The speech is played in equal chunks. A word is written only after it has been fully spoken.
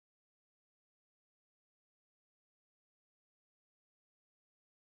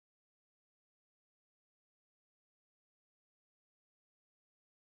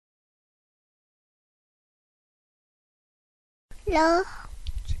Hello.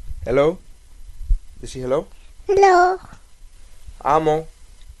 Hello? Is he hello? Hello. Amo.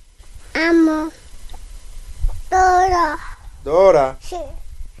 Amo. Dora. Dora. Sí.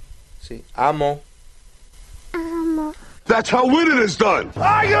 Sí. Amo. Amo. That's how winning is done.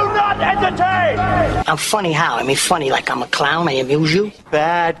 Are you not entertained? I'm funny how? I mean, funny like I'm a clown. I amuse you.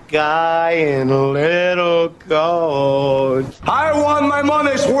 Bad guy in little coat. I want my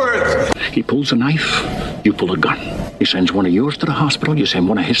money's worth. He pulls a knife, you pull a gun. He sends one of yours to the hospital, you send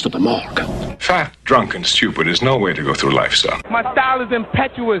one of his to the morgue. Fat, drunk, and stupid is no way to go through life, son. My style is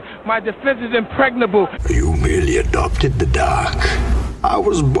impetuous. My defense is impregnable. You merely adopted the dark. I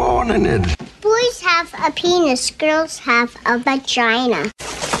was born in it. Boys have a penis. Girls have a vagina.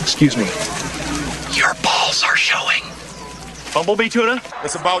 Excuse me. Your balls are showing. Bumblebee tuna?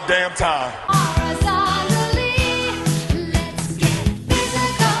 It's about damn time.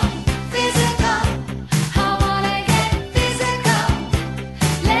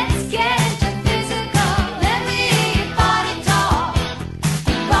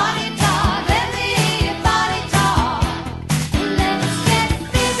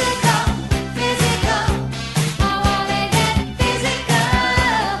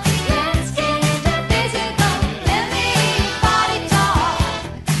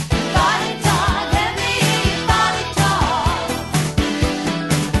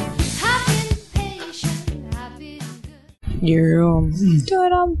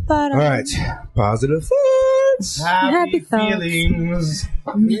 All right. Positive thoughts. Happy thoughts. feelings.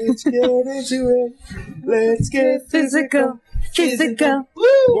 Let's get into it. Let's get Physical. What movie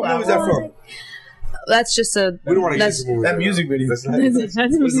is that from? That's just a. We don't want to get that's, into the movie. That music video. That's not. that's a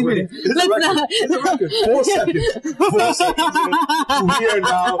music video. It's a record. It's a record. 4 seconds. 4 seconds. We are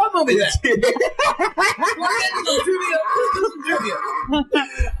now. What movie is This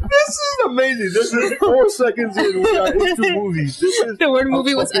is amazing. This is 4 seconds in. We are into movies. This is the word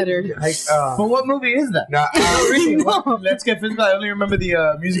movie was uttered. But what movie is that? Nah, Let's Get Physical. I only remember the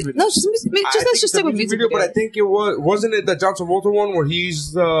music video. No, just let's just stick with music video. But I think it wasn't it the John Travolta one where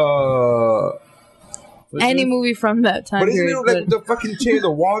he's Any movie from that time But isn't period. it like the fucking chain,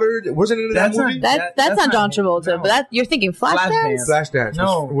 the water? Wasn't it in that movie? That's not John Travolta, but that you're thinking Flashdance. Flashdance.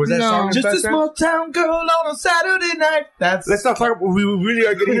 No. Was that song in Just a Flashdance? small town girl on a Saturday night. That's Let's not talk about. We really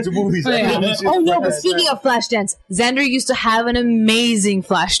are getting into movies. Oh no! But speaking of Flashdance, Xander used to have an amazing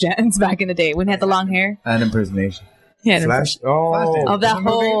Flashdance back in the day when he had the long hair. an impersonation. Yeah, Flash. Oh, of that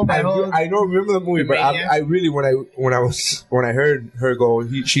whole. I don't remember the movie, but I really when I heard her go,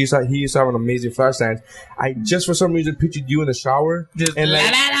 he used to have an amazing flash dance. I just for some reason pictured you in the shower and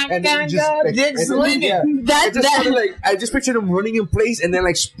then just swinging. I just pictured him running in place and then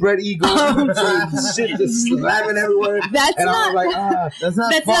like spread eagle, shit just slamming everywhere. That's and not. I was like,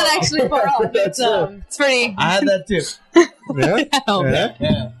 That's not actually far off. It's pretty. I had that too.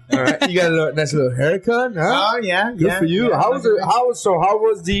 Yeah. All right, you got a nice little haircut, huh? Oh yeah, Good for you. How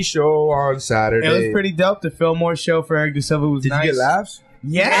was the show on Saturday? It was pretty dope. The Fillmore show for Eric De Silva was Did nice. you get laughs?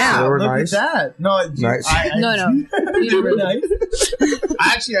 Yeah, They were look nice. at that. No, Nice. No. They were nice.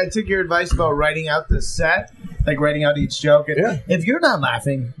 Actually, I took your advice about writing out the set, like writing out each joke. And if you're not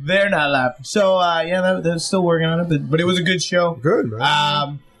laughing, they're not laughing. So they're still working on it, but it was a good show. Good,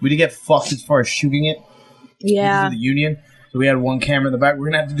 man. We did get fucked as far as shooting it. Yeah. Because of the union. So we had one camera in the back. We're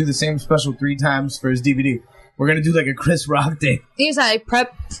gonna have to do the same special 3 times for his DVD. We're gonna do like a Chris Rock day. Here's I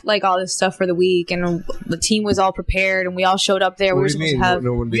prepped like all this stuff for the week, and the team was all prepared, and we all showed up there. What We were do you supposed mean? to have.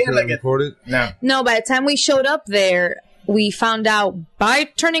 No one We had like a- recorded? No. By the time we showed up there, we found out by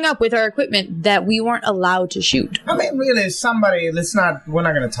turning up with our equipment that we weren't allowed to shoot. I mean, really, we're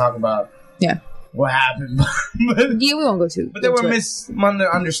not gonna talk about what happened. but Yeah, we won't go to. But there were into it.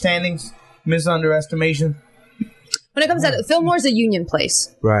 misunderstandings, misunderestimation. When it comes to Fillmore's a union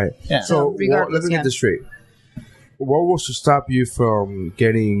place. Right. Yeah. So regardless, let me get this straight. What was to stop you from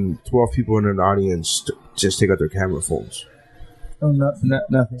getting 12 people in an audience to just take out their camera phones? Oh, nothing.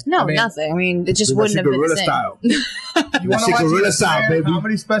 No, nothing. I mean, it just wouldn't have been the same. Style. You want to watch gorilla style, baby.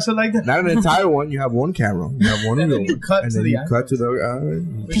 comedy special like that? Not an entire one. You have one camera. You have one reel. you cut and to then the you end. cut to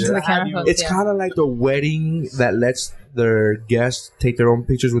the. To the camera phones, It's kind of like the wedding that lets their guests take their own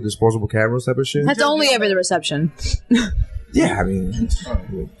pictures with disposable cameras type of shit. That's only ever the reception. Yeah, I mean,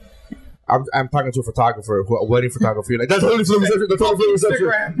 I'm talking to a photographer, a wedding photographer. Like that's only for the reception. That's only for the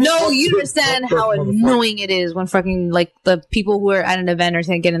reception. No, you understand how annoying it is when fucking like the people who are at an event are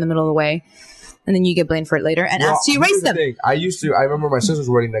going to get in the middle of the way, and then you get blamed for it later and asked to erase here's the them. thing. I remember my sister's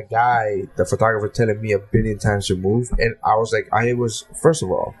wedding. The photographer, telling me a billion times to move, and I was like, first of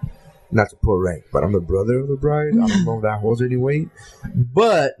all, not to put rank, but I'm the brother of the bride. I don't know if that holds any weight.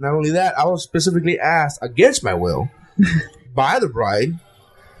 But not only that, I was specifically asked against my will by the bride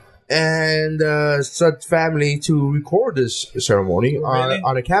and such family to record this ceremony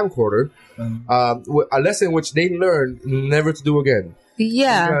on a camcorder. A lesson which they learned never to do again.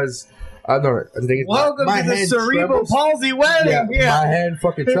 Yeah. Because no, I think welcome to the cerebral palsy wedding. Yeah, my hand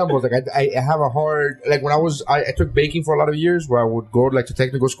fucking trembles. Like I have a hard. Like when I took baking for a lot of years, where I would go like to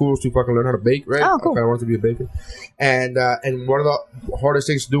technical schools to fucking learn how to bake. Right? Oh, cool. I wanted to be a baker, and one of the hardest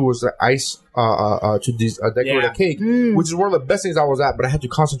things to do was the ice to decorate a cake, which is one of the best things I was at. But I had to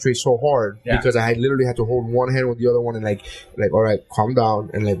concentrate so hard because I had literally had to hold one hand with the other one and like all right, calm down,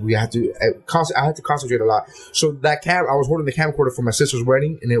 and like we had to. I had to concentrate a lot. So that I was holding the camcorder for my sister's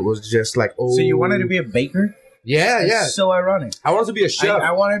wedding, and it was just like, oh. So you wanted to be a baker? Yeah, That's so ironic. I wanted to be a chef.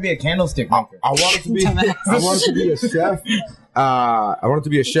 I wanted to be a candlestick maker. I wanted to be. I wanted to be a chef. I wanted to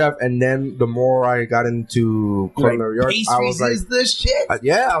be a chef, and then the more I got into culinary arts, I was like, "Is the shit?"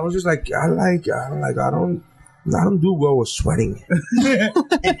 I was just like, I don't do well with sweating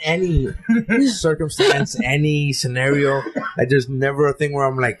in any circumstance, any scenario. Like, there's never a thing where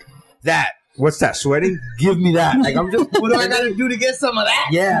I'm like, that. What's that? Sweating? Give me that. Like, I'm just. What do I gotta do to get some of that?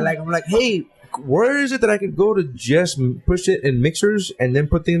 Yeah, like I'm like, hey, where is it that I can go to just push it in mixers and then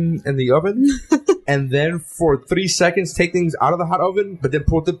put them in the oven, and then for 3 seconds take things out of the hot oven, but then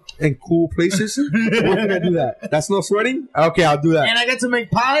put them in cool places? Where can I do that? That's no sweating? Okay, I'll do that. And I get to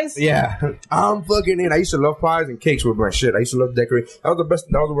make pies? Yeah, I'm fucking in. I used to love pies and cakes with my shit. I used to love decorating. That was the best.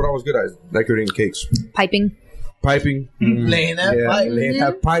 That was what I was good at, decorating cakes. Piping. Laying that pipe. Laying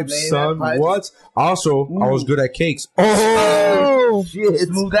that pipe, son. What? Also, I was good at cakes. Oh, shit.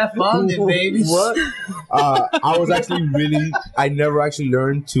 Move that fondant, baby. What? I was actually I never actually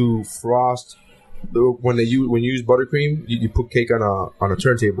learned to frost. When you use buttercream, you put cake on a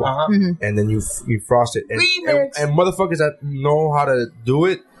turntable, and then you frost it. And motherfuckers that know how to do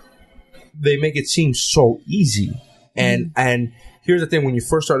it, they make it seem so easy. And here's the thing: when you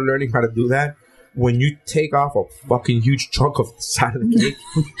first start learning how to do that, when you take off a fucking huge chunk of the side of the cake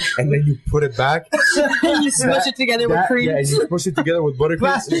and then you put it back, you smush it together with cream. Yeah, you smush it together with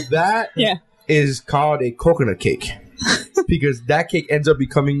buttercream. That is called a coconut cake. Because that cake ends up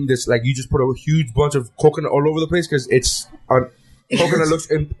becoming this, like, you just put a huge bunch of coconut all over the place because it's coconut looks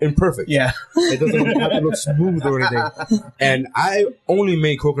imperfect. Yeah. It doesn't have to look smooth or anything. And I only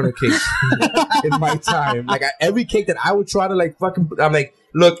made coconut cakes in my time. Like, every cake that I would try to, like, I'm like,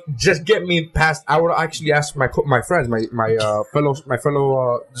 look, just get me past. I would actually ask my friends, my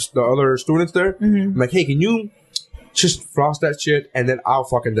fellow, the other students there. I'm like, hey, can you just frost that shit and then I'll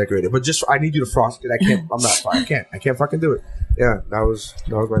fucking decorate it. But just, I need you to frost it. I can't fucking do it. Yeah, that was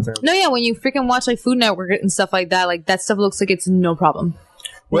my time. No, yeah, when you freaking watch like Food Network and stuff like that, like that stuff looks like it's no problem.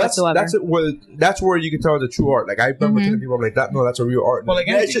 Well, that's where you can tell the true art. Like, I've been with people, I'm like, that's a real art. Well, like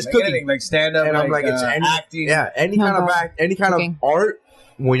anything, it's just cooking, like stand up, and I'm like, it's acting. Yeah, any kind of art.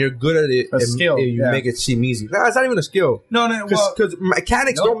 When you're good at it, you make it seem easy. No, it's not even a skill. No, because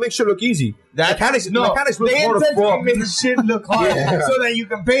mechanics don't make shit look easy. Mechanics look more to fuck. Make shit look hard so that you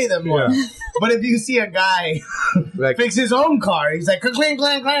can pay them more. Yeah. But if you see a guy fix his own car, he's like, clang,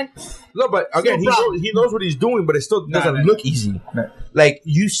 clang, clang. No, but again, he knows what he's doing, but it still doesn't look easy. No. Like,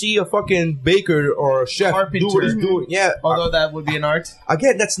 you see a fucking baker or a chef do what he's doing. Yeah. Although that would be an art.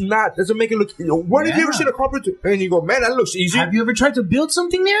 Again, doesn't make it look... When have you ever seen a carpenter? And you go, man, that looks easy. Have you ever tried to build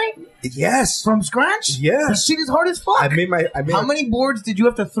something, Larry? Yes. From scratch? Yeah. This shit is hard as fuck. How many boards did you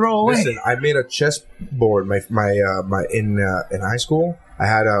have to throw away? Listen, I made a chess board. In high school, I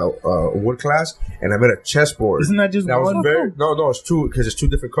had a wood class, and I made a chessboard. Isn't that just one? No, it's two, because it's two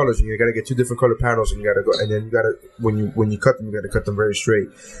different colors, and you got to get two different color panels, and you got to go, and then you got to when you cut them, you got to cut them very straight.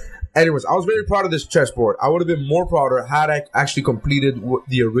 Anyways, I was very proud of this chessboard. I would have been more prouder had I actually completed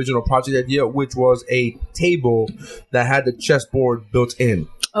the original project idea, which was a table that had the chessboard built in.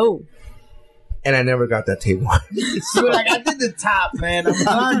 Oh. And I never got that table. So, like, I did the top, man. I'm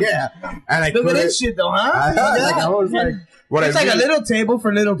done. Yeah. And I look at this shit, though, huh? I was like... It's like a little table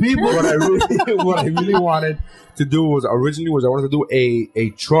for little people. What I really wanted to do was I wanted to do a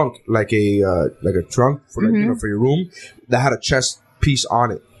trunk, like a trunk for for your room that had a chess piece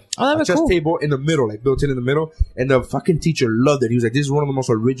on it. Oh, a chess table in the middle, like built in the middle, and the fucking teacher loved it. He was like, "This is one of the most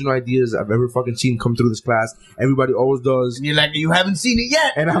original ideas I've ever fucking seen come through this class. Everybody always does." And you're like, "You haven't seen it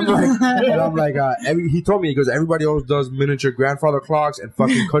yet." And I'm like, he told me, he goes, "Everybody always does miniature grandfather clocks and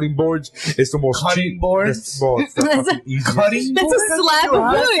fucking cutting boards. It's the most cutting boards. That's the fucking easiest. Cutting boards. That's a slab of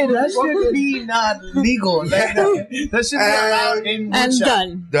wood. That should be not legal. That should be allowed in and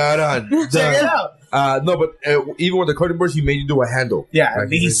done. Check it out. No, but even with the cutting boards, he made you do a handle. Yeah, at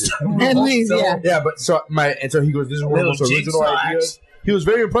least. At least, yeah. Yeah, but so he goes, "This is one of the most original ideas he was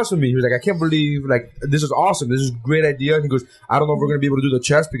very impressed with me. He was like, I can't believe, like, this is awesome. This is a great idea. And he goes, I don't know if we're going to be able to do the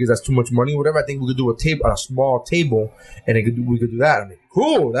chess because that's too much money or whatever. I think we could do a small table, and we could do that. I'm like,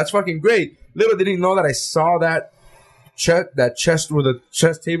 cool. That's fucking great. Little did he know that I saw that chest with a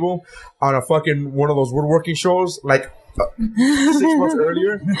chess table on a fucking one of those woodworking shows, like 6 months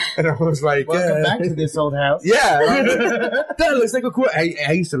earlier, and I was like, welcome back to this old house. Yeah, that looks like a cool.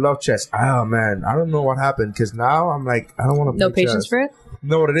 I used to love chess. Oh man, I don't know what happened because now I'm like, I don't want to. No patience for it.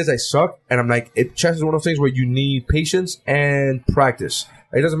 No, what it is, I suck, and I'm like, chess is one of those things where you need patience and practice.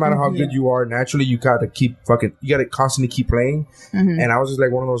 It doesn't matter how good you are naturally. You gotta constantly keep playing. Mm-hmm. And I was just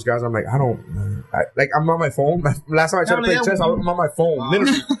like one of those guys. I'm like, I'm on my phone. Last time I tried to play chess, I'm on my phone.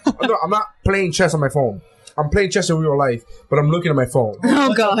 Literally, I'm not playing chess on my phone. I'm playing chess in real life, but I'm looking at my phone.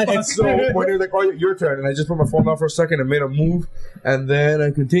 Oh God! And so when they're like, "Oh, your turn," and I just put my phone down for a second and made a move, and then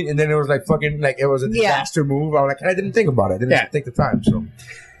I continued, and then it was like fucking like it was a disaster move. I was like, I didn't think about it. I didn't take the time. So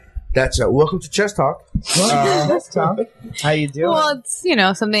that's welcome to Chess Talk. Chess Talk. How you doing? Well,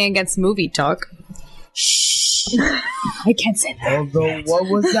 it's something against movie talk. I can't say that. Although, what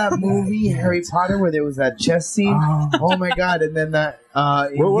was that movie, Harry Potter, where there was that chess scene? Oh my God! And then that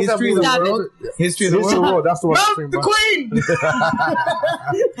History of the World. History of the World. That's the one. The Queen.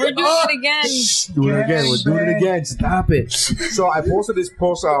 We're doing it again. Doing it again. We're doing it again. Stop it. So I posted this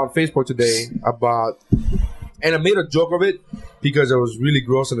post on Facebook today and I made a joke of it because it was really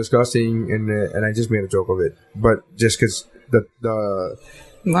gross and disgusting, and I just made a joke of it, but just because the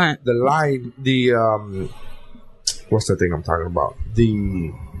line, what's the thing I'm talking about?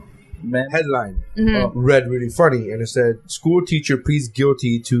 The headline read really funny, and it said, "School teacher pleads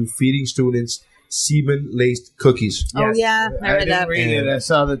guilty to feeding students semen-laced cookies." Oh, yeah. I read that. Read it. I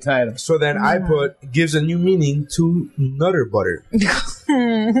saw the title. So then I put, gives a new meaning to Nutter Butter. I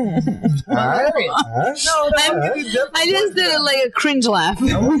just did it like a cringe laugh.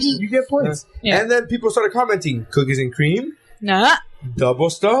 You get points. Yeah. And then people started commenting, cookies and cream? Nah. Double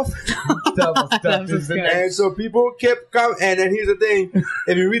stuff. Double stuff. And so people kept coming. And then here's the thing: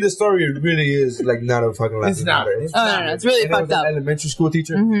 if you read the story, it really is like not a fucking lesson. It's not. No. It's really fucked up. Elementary school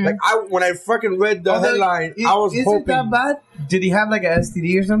teacher. Like when I fucking read the headline, I was hoping. Is it that bad? Did he have like an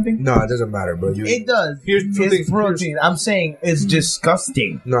STD or something? No, it doesn't matter, bro. It does. Here's two things. Protein. I'm saying it's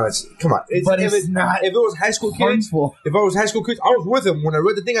disgusting. No, come on. But it's not. If it was high school kids, I was with him. When I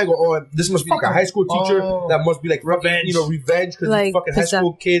read the thing, I go, "Oh, this must be like a high school teacher that must be like revenge, revenge because like, fucking high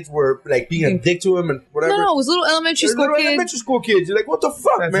school kids were like being a dick to him and whatever." No, it was little elementary school kids. You're like, what the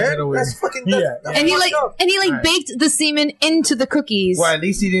fuck, man? That's fucking and he baked the semen into the cookies. Well, at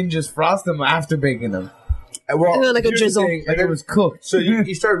least he didn't just frost them after baking them. Well, like a drizzle. And it was cooked. So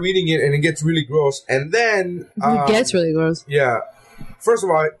you start reading it, and it gets really gross. And then it gets really gross. Yeah. First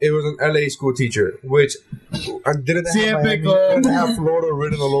of all, it was an LA school teacher, which didn't have Florida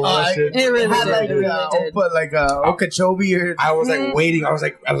written all over that shit. It really did. But like Okeechobee or... I was like waiting. I was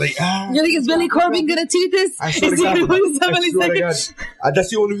like, You think is Billy Corbin gonna tweet this? I swear to God. That's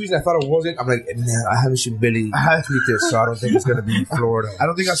the only reason I thought it wasn't. I'm like, no, I haven't seen Billy tweet this, so I don't think it's gonna be Florida. I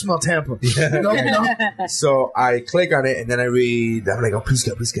don't think I smell Tampa. Yeah. No. So I click on it, and then I read, I'm like, oh, please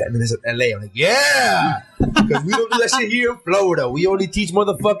get. And then it's LA. I'm like, yeah! Because we don't do that shit here in Florida. We only teach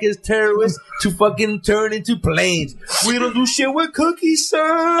motherfuckers terrorists to fucking turn into planes. We don't do shit with cookies,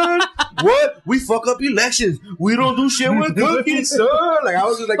 son. What? We fuck up elections. We don't do shit with cookies, son. Like I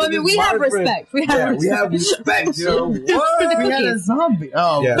was just like, we have respect. We have respect. You know what? For the cookies. We had a zombie.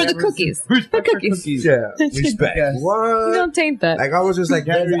 Oh, yeah. For the cookies. For cookies. Yeah, respect. What? You don't taint that. Like I was just like,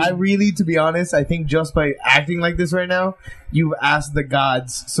 I really, to be honest, I think just by acting like this right now, you've asked the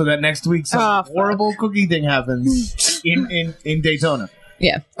gods so that next week some horrible cookie thing happens in Daytona.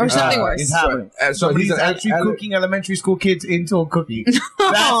 Yeah, or something worse. It's happening. So he's actually cooking elementary school kids into a cookie. That's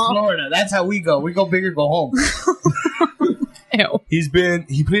Florida. That's how we go. We go big or go home. Ew. He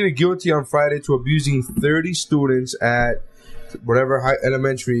pleaded guilty on Friday to abusing 30 students at whatever high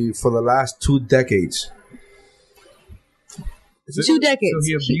elementary for the last 2 decades. 2 decades. So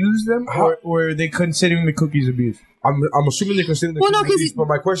he abused them, or are they considering the cookies abuse? I'm assuming they're considering the cookies, but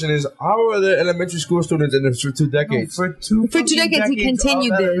my question is, how are the elementary school students in this for 2 decades? No, for 2 decades, he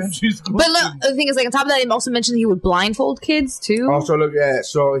continued this. But look, the thing is, like on top of that, he also mentioned he would blindfold kids too. Also, look,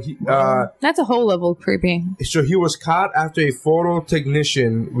 so he that's a whole level creepy. So he was caught after a photo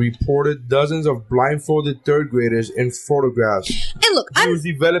technician reported dozens of blindfolded third graders in photographs. And look, he was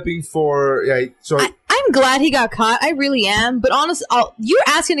developing for I I'm glad he got caught. I really am. But honestly, you're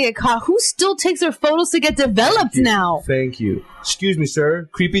asking to get caught. Who still takes their photos to get developed now? Thank you. Excuse me, sir.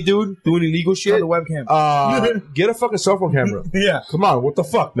 Creepy dude doing illegal shit. On the webcam. Get a fucking cell phone camera. Yeah. Come on. What the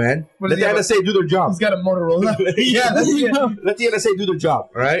fuck, man? Let the NSA do their job. He's got a Motorola. Yeah. Let the NSA do their job.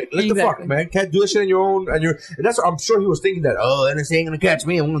 All right. Let the fuck, man. Can't do this shit on your own. And that's. I'm sure he was thinking that. Oh, NSA ain't gonna catch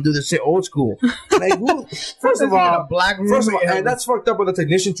me. I'm gonna do this shit old school. Like, first of all, and that's fucked up with the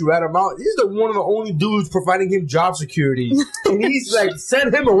technician to rat him out. He's one of the only dudes providing him job security, and he's like,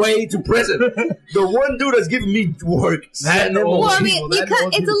 send him away to prison. The one dude that's giving me work. Well, I mean, it's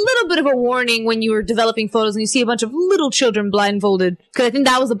a little bit of a warning when you were developing photos and you see a bunch of little children blindfolded. Because I think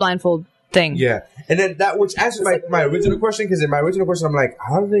that was a blindfold thing. Yeah, and then that which answers my original question. Because in my original question, I'm like,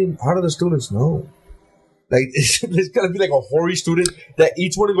 how do the students know? Like, there's gonna be like a hoary student that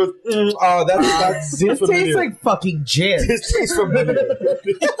each one goes, that tastes like fucking jam. This tastes familiar.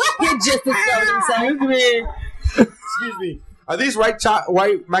 He just discovered himself. Excuse me. Are these white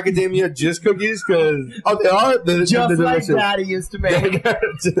macadamia Jizz cookies? Because they are. Just like Daddy used to make. Okay,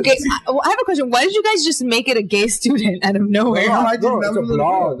 I have a question. Why did you guys just make it a gay student out of nowhere? I didn't. That was a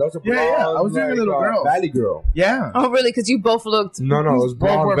blonde. That was a blonde. Yeah. I was doing a little girl. Valley girl. Yeah. Oh, really? Because you both looked. No, it was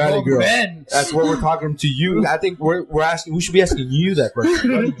blonde Valley girl. Men. That's what we're talking to you. I think we're asking. We should be asking you that question.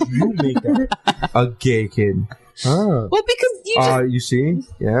 Why did you make that a gay kid? Well, because you just... you see?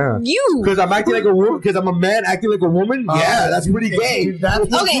 Yeah. You. Because I'm acting like a woman. Because I'm a man acting like a woman. Yeah, that's pretty gay. Okay,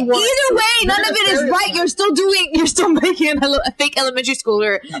 either way, none of it is right. You're still making a fake elementary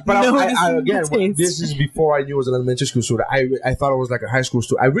schooler. But again, this is before I knew it was an elementary school student. I thought it was like a high school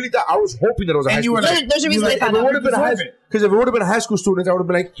student. I really thought, I was hoping that it was a high school student. There's a reason they found out. Because if it would have been a high school student, I would have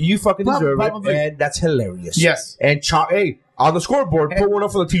been like, you fucking deserve it. And that's hilarious. Yes. And hey, on the scoreboard, put one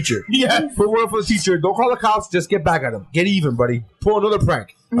up for the teacher. Yeah. Put one up for the teacher. Don't call the cops. Just get back at him. Get even, buddy. Pull another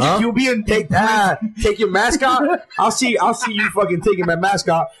prank. Huh? You'll be in take that. Take your mask out. I'll see you fucking taking my mask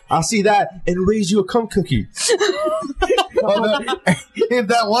out. I'll see that and raise you a cum cookie. If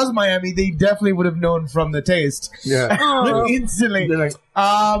that was Miami, they definitely would have known from the taste. Yeah. Instantly. They're like,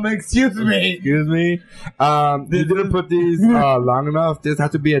 excuse me. Excuse me. You didn't put these long enough. This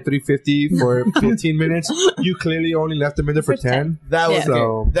had to be at 350 for 15 minutes. You clearly only left them in there for 10. That was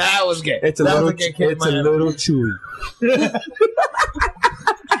gay. That was gay. It's a little chewy.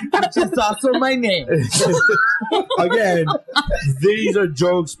 Which is also my name. Again, these are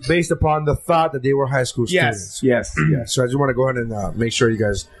jokes based upon the thought that they were high school students. Yes. So I just want to go ahead and make sure you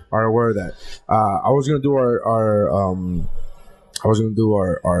guys are aware of that. I was gonna do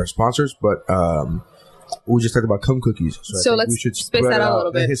our sponsors, but we just talked about cum cookies. So let's we should space that out a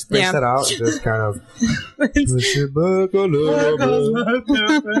little bit. Space that out. Just kind of push it back a little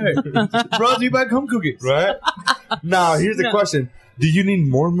bit. Brought to you by cum cookies. Right? Now, here's the question. Do you need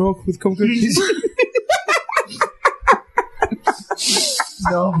more milk with cum cookies?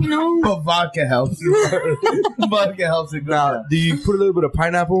 No. But vodka helps. Vodka helps it. Now, do you put a little bit of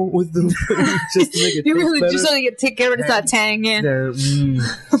pineapple with the just to make it you really better? just so you take care of it, that tang in.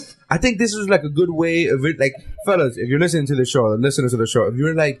 I think this is like a good way of it. Like, fellas, if you're listening to the show,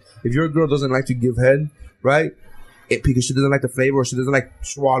 if your girl doesn't like to give head, right? Because she doesn't like the flavor or she doesn't like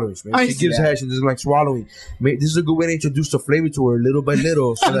swallowing. She gives head, she doesn't like swallowing. This is a good way to introduce the flavor to her little by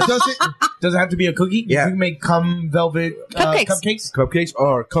little. So does it have to be a cookie? Yeah. You can make cum velvet cupcakes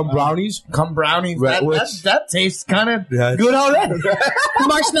or cum brownies. Cum brownies. Right, that tastes kind of good already.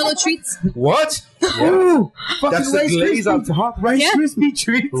 Marshmallow treats. What? Ooh, that's the glaze on top. Rice Krispie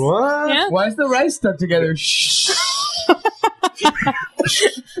treats. What? Yeah. Why is the rice stuck together? Shh.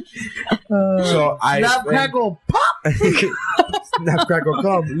 So Snap, crackle, pop. Snap, crackle,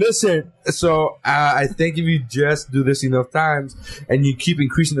 come. Listen, so I think if you just do this enough times and you keep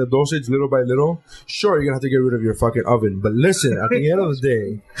increasing the dosage little by little, sure, you're gonna have to get rid of your fucking oven. But listen, at the end of the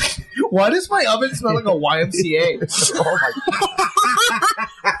day, why does my oven smell like a YMCA? Oh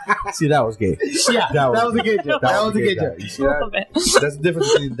my. See, that was gay. Yeah, that was a good joke. That was a good joke. You see that? That's the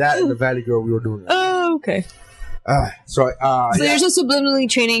difference between that and the Valley Girl we were doing. Oh, okay. So you're just subliminally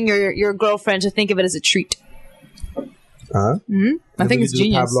training your girlfriend to think of it as a treat. Huh? Mm-hmm. I think it's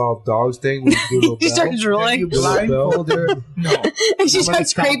genius. Pavlov dogs thing. She starts drooling. Blindfold her. No. She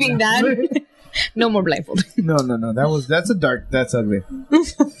starts craving that. No more blindfold. No. That's ugly.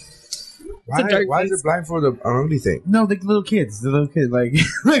 Why is it blindfold an ugly thing? No, the little kids. Like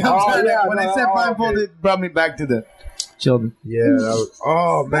when I said blindfold, it brought me back to the children. Yeah.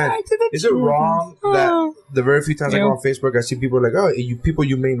 Oh man, is it wrong that the very few times I go on Facebook, I see people like, people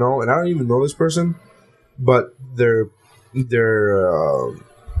you may know, and I don't even know this person, but they're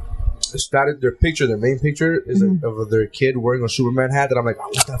started their main picture is of their kid wearing a Superman hat. That I'm like, I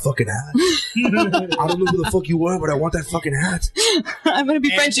want that fucking hat. I don't know who the fuck you were, but I want that fucking hat. I'm gonna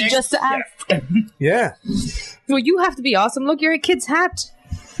be French just to ask. Yeah. Well, you have to be awesome. Look, you're a kid's hat.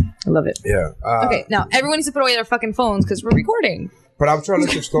 I love it. Yeah. Okay, now everyone needs to put away their fucking phones because we're recording. But I'm trying to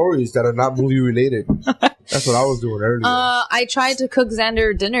look at stories that are not movie related. That's what I was doing earlier. I tried to cook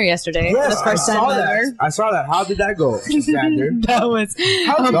Xander dinner yesterday. Yes, for the first time ever. I saw that. How did that go, Xander? That was.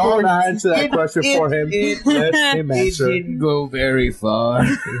 Don't answer that question for him. Let him answer. It didn't go very far.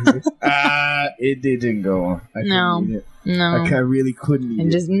 It didn't go. I couldn't eat it. No. I really couldn't eat it.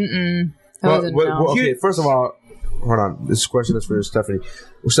 And just, Okay, first of all, hold on. This question is for Stephanie.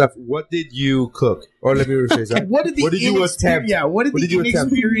 Steph, what did you cook? Or let me rephrase that. What did you attempt? Yeah, what did the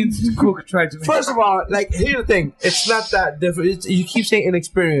inexperienced cook try to make? First of all, like, here's the thing. It's not that different. You keep saying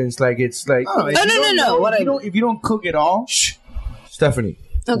inexperienced. Like, it's like... No. If you don't cook at all... Shh. Stephanie,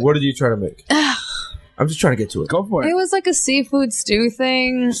 what did you try to make? I'm just trying to get to it. Go for it. It was like a seafood stew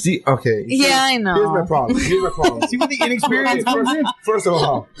thing. Okay. Yeah, I know. Here's my problem. See what the inexperience comes in? First of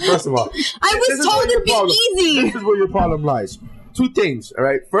all. I was told it'd be easy. This is where your problem lies. Two things, all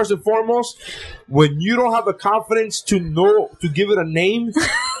right? First and foremost, when you don't have the confidence to give it a name,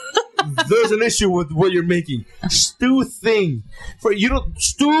 there's an issue with what you're making. Stew thing.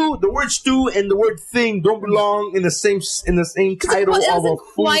 The word stew and the word thing don't belong in the same title of a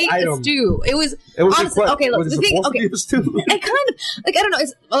food item. A stew. It was honestly, okay. Look, the thing. Okay, it kind of like, I don't know.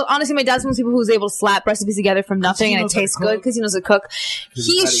 It's honestly, my dad's one of those people who's able to slap recipes together from nothing and it tastes good because he knows how to cook.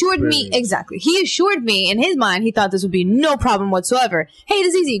 He assured me in his mind he thought this would be no problem whatsoever. Hey,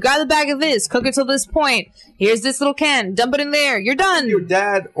 this is easy. Grab the bag of this, cook it till this point. Here's this little can. Dump it in there. You're done. Your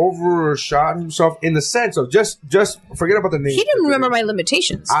dad overshot himself in the sense of just forget about the name. He didn't remember my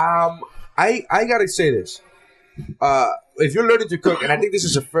limitations. I gotta say this. If you're learning to cook, and I think this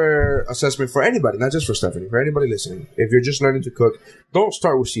is a fair assessment for anybody, not just for Stephanie, for anybody listening. If you're just learning to cook, don't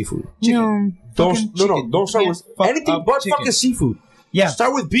start with seafood. Chicken. Don't start with anything but fucking seafood. Yeah,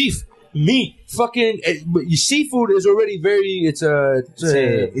 start with beef, meat, fucking. Seafood is already it's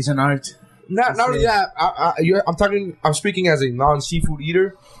an art. Not only that, I'm speaking as a non-seafood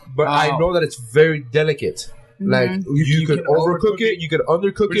eater, but I know that it's very delicate. Like, you could overcook it, you could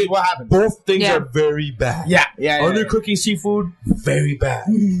undercook it. What happens? Both things are very bad. Yeah. Undercooking seafood, very bad.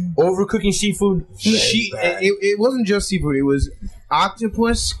 Overcooking seafood, very bad. It wasn't just seafood. It was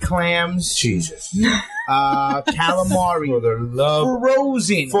octopus, clams, Jesus, calamari, for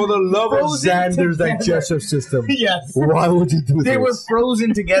the love of Xander's digestive system. Yes. Why would you do this? They were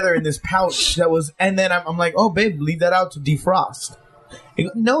frozen together in this pouch and then I'm like, oh babe, leave that out to defrost.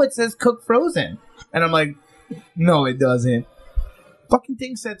 No, it says cook frozen, and I'm like, no, it doesn't. Fucking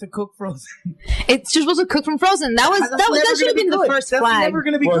thing said to cook frozen. It's just supposed to cook from frozen. That should have been the first flag. That's never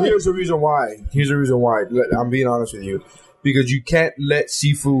going to be good. Here's the reason why. I'm being honest with you. Because you can't let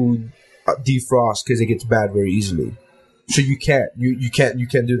seafood defrost because it gets bad very easily. So you can't do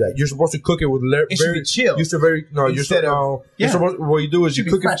that. You're supposed to cook it with it should be chill. What you do is you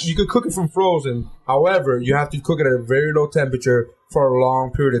cook it. You can cook it from frozen. However, you have to cook it at a very low temperature for a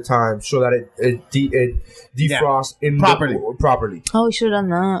long period of time so that it defrosts properly. Oh, we should have done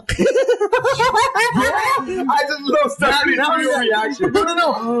that. I just love Stephanie's reaction.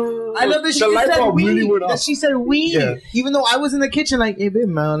 No. I love that she said we. Yeah. Even though I was in the kitchen like, hey, babe,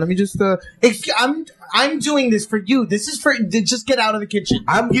 man, let me just... I'm doing this for you. This is for... Just get out of the kitchen.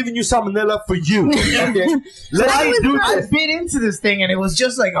 I'm giving you salmonella for you. Okay? Let me do this. I bit into this thing and it was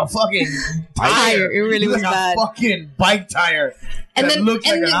just like a fucking tire. It really was bad. A fucking bike tire. And then looked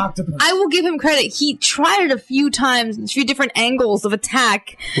like an octopus. I will give him credit. He tried it a few times, a few different angles of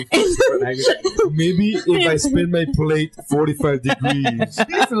attack. Maybe if I spin my plate 45 degrees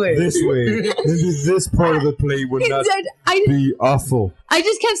this way, this part of the plate would not be awful. I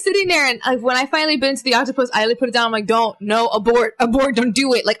just kept sitting there, and when I finally bit into the octopus, I put it down. I'm like, abort, don't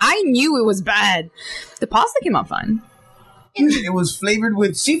do it. Like, I knew it was bad. The pasta came out fine. It was flavored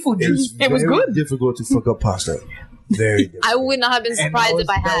with seafood juice. It was good. Difficult to fuck up pasta. Very difficult. I would not have been surprised if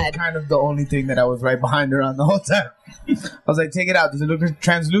I had. That was kind of the only thing that I was right behind her on the whole time. I was like, take it out. Does it look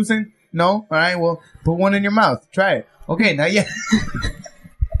translucent? No? All right, well, put one in your mouth. Try it. Okay, now yeah.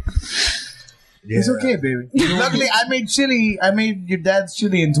 It's okay, baby. Luckily, I made chili. I made your dad's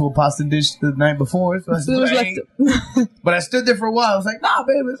chili into a pasta dish the night before. So but I stood there for a while. I was like, nah,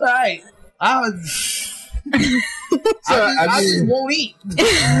 baby, it's all right. I just won't eat.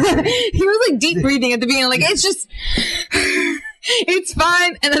 He was like deep breathing at the beginning. Like, it's just... it's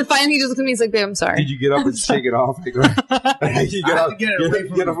fine. And then finally he just looked at me. He's like, babe, I'm sorry. Did you get up and shake it off? You get up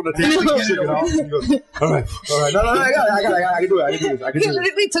from the table, shake it off. And go, all right. No, I can do it. I can do this. He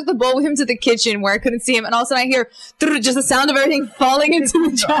literally took the bowl with him to the kitchen where I couldn't see him, and all of a sudden I hear just the sound of everything falling into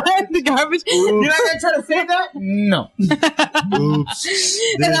the garbage. You're not gonna try to say that? No. Oops.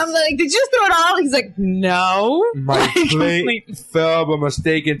 And I'm like, did you throw it all? He's like, no. My plate fell by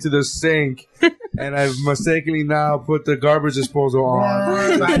mistake into the sink, and I've mistakenly now put the garbage disposal on.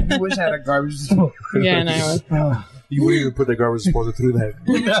 I wish I had a garbage disposal. Yeah, no. You wouldn't even put the garbage disposal through that.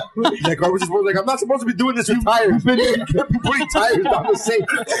 That garbage disposal, like, I'm not supposed to be doing this with tires. You can't be putting tires down the sink.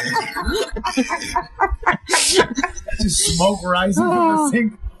 Just smoke rising from the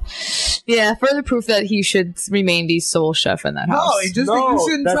sink. Yeah, further proof that he should remain the sole chef in that house. You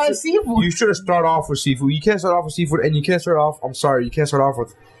shouldn't try seafood. You should have started off with seafood. You can't start off with seafood, and you can't start off. I'm sorry, you can't start off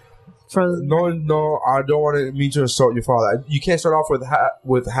with. No, I don't want to mean to insult your father. You can't start off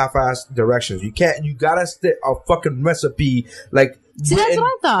with half-ass directions. You can't. You gotta stick a fucking recipe like. See, that's what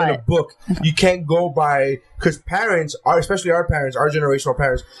I thought. In a book, you can't go by because parents, especially our parents, our generational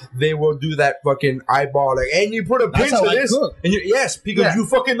parents, they will do that fucking eyeball like, and you put a pinch of this, and yes, because you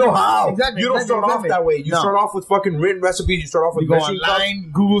fucking know how. Exactly. You don't start off that way. You start off with fucking written recipes. You start off with go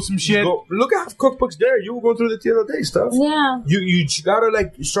online, Google some shit. Look at cookbooks there. You were going through the other day stuff. Yeah. You gotta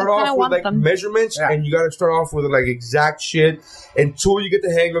like start off with like measurements, and you gotta start off with like exact shit until you get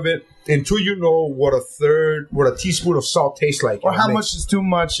the hang of it. Until you know what a teaspoon of salt tastes like. Or how much is too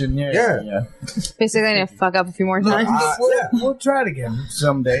much. And yeah. Basically, I need to fuck up a few more times. We'll try it again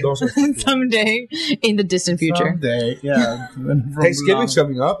someday. Someday in the distant future. Someday, yeah. Thanksgiving's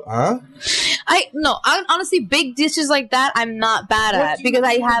coming up, huh? Honestly, big dishes like that, I'm not bad at because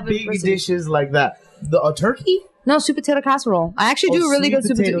I have big dishes like that. A turkey? No, sweet potato casserole. I actually do really good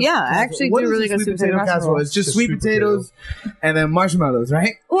sweet potato. Yeah, I actually do really good sweet potato casserole. It's just sweet potatoes and then marshmallows,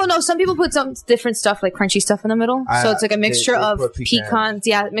 right? Well, no, some people put some different stuff, like crunchy stuff in the middle. So it's like a mixture of pecans.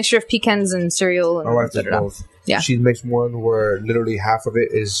 Yeah, mixture of pecans and cereal. And my wife does both. Yeah. She makes one where literally half of it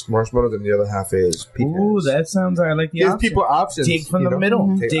is marshmallows and the other half is pecans. Ooh, that sounds I like the Give people options. Take from the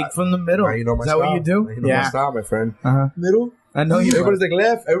middle. Take from the middle. Now you know my Is style. that what you do? Now you know my style, my friend. Middle? I know you. Everybody's like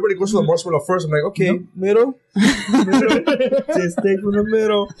left. Everybody goes to the marshmallow first. I'm like, okay, middle. Just take from the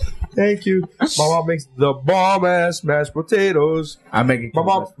middle. Thank you. My mom makes the bomb ass mashed potatoes. I make it.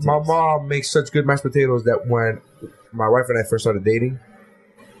 My mom makes such good mashed potatoes that when my wife and I first started dating,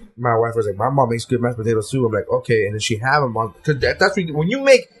 my wife was like, my mom makes good mashed potatoes too. I'm like, okay, and then she have them on because that's when you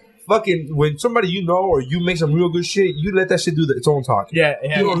make. When somebody you know or you make some real good shit, you let that shit do its own talking. Yeah.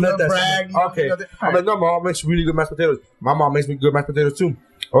 You don't let that brag. Okay. I'm like, no, my mom makes really good mashed potatoes. My mom makes me good mashed potatoes too.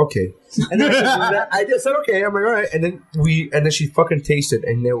 Okay. And then I just said, okay. I'm like, all right. And then she fucking tasted,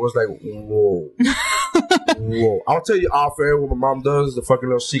 and it was like, whoa. Whoa. I'll tell you off air what my mom does, the fucking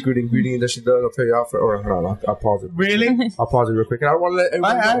little secret ingredient that she does. I'll tell you off air. Or hold on, I'll pause it. Really? I'll pause it real quick. I want to let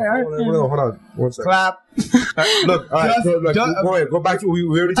everybody know. Hold on. 1 second. Clap. Look, all right. Go back to we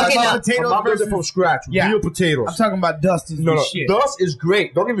already talked about potatoes. My mom does it from scratch. Real potatoes. I'm talking about dust. Shit. Dust is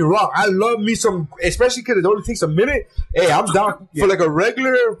great. Don't get me wrong. I love me some, especially because it only takes a minute. Hey, I'm down for like a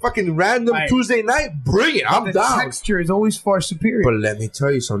regular fucking random Tuesday night. Bring it. I'm down. The texture is always far superior. But let me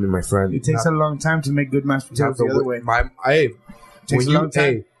tell you something, my friend. It takes a long time to make good mashed potatoes the other way. Takes a long time.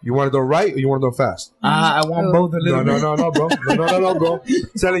 Hey, you want to do right or you want to do fast? I want both a little bit. No, bro. No, bro. I'm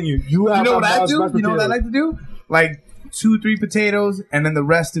telling you, you have. You know what I do? You know what I like to do? Like 2-3 potatoes, and then the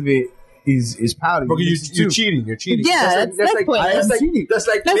rest of it is powder. Okay, you're cheating. You're cheating. Yeah, that's pointless. That's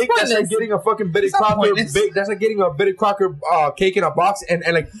like getting a fucking Betty Crocker. That's like getting a Betty Crocker cake in a box, and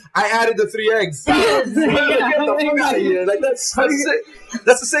like I added the 3 eggs. Get the fuck out of here! Like that's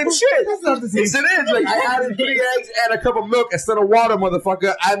the same shit. That's not the same. Yes, it is. Like I added 3 eggs and a cup of milk instead of water,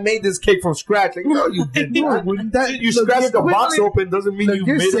 motherfucker. I made this cake from scratch. Like no, you didn't. You scratched the box open doesn't mean you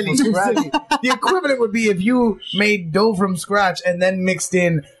made it from scratch. The equivalent would be if you made dough from scratch and then mixed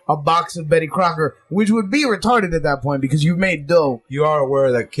in a box of Betty Crocker, which would be retarded at that point because you made dough. You are aware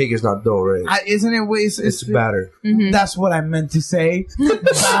that cake is not dough, right? Isn't it? It's batter. Mm-hmm. That's what I meant to say.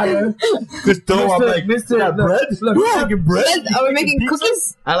 Batter. Because dough, I'm like, Mr. bread? Look, we're making bread. Are we making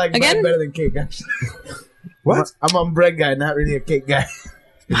cookies? I like bread better than cake, actually. What? I'm a bread guy, not really a cake guy.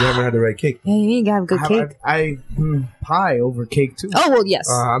 You haven't had the right cake. Yeah, you gotta have good cake. Pie over cake too. Oh well, yes.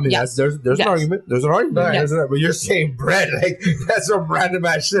 I mean, yes. there's an argument. There's an argument. Yes. But you're saying bread, like that's some random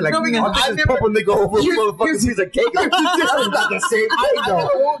ass shit. Like, No, because I'll just pumpernickel over a motherfucking piece of cake. That's not the same thing,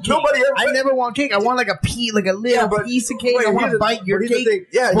 though. Nobody ever. I never want cake. I want like a little piece of cake. I want to bite your cake.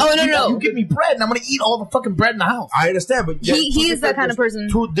 Yeah. Oh no. You give me bread, and I'm gonna eat all the fucking bread in the house. I understand, but He is that kind of person.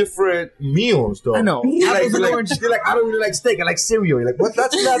 Two different meals, though. I know. You're like, you're like, I don't really like steak. I like cereal. You're like, what?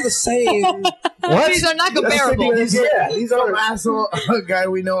 That's not the same. What? These are not comparable. These are asshole guy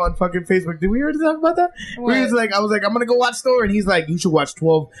we know on fucking Facebook. Did we already talk about that? Where he was like, I was like, I'm gonna go watch Thor, and he's like, you should watch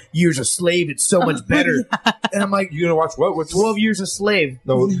 12 Years a Slave. It's so much better. And I'm like, you're gonna watch what? 12 Years a Slave.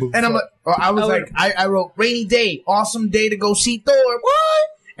 No, and I'm like, I wrote rainy day, awesome day to go see Thor. What?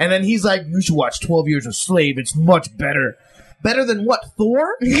 And then he's like, you should watch 12 Years a Slave. It's much better. Better than what?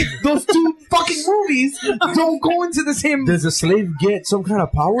 Thor? Those two fucking movies don't go into the same. Does a slave get some kind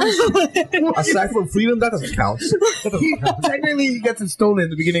of powers aside from freedom? That doesn't count. Technically, he gets it stolen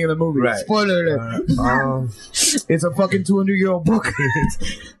in the beginning of the movie. Right. Spoiler alert. It's a fucking 200-year-old book.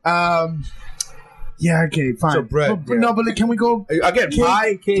 Yeah. Okay. Fine. So bread. No, but can we go again?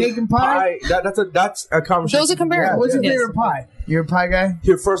 Cake and pie. That's a conversation. Those are comparable. What's your favorite pie? You're a pie guy.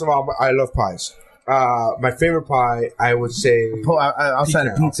 Here, first of all, I love pies. My favorite pie, I would say outside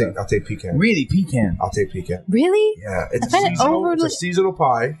of pizza. I'll take pecan. Really, pecan. I'll take pecan. Really? Yeah, it's overly... a seasonal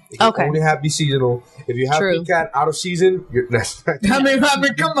pie. It can only be seasonal. If you have pecan out of season, you're I mean,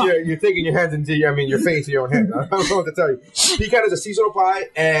 come on. You're taking your hands into your face in your own hands. I don't know what to tell you. Pecan is a seasonal pie,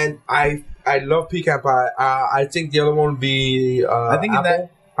 and I love pecan pie. I think the other one would be I think apple.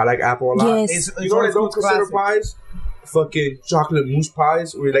 I like apple a lot. Yes. You know what I don't consider pies? Fucking chocolate mousse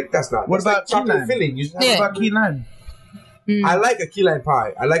pies. We're like, that's not. What about chocolate filling? What about key lime? I like a key lime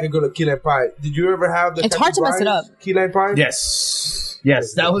pie. I like a good key lime pie. Did you ever have the? It's hard to mess it up. Key lime pie. Yes,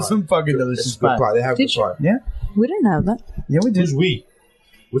 that was some fucking delicious pie. They have good pie. Yeah, we didn't have that. Yeah, we did. Who's we?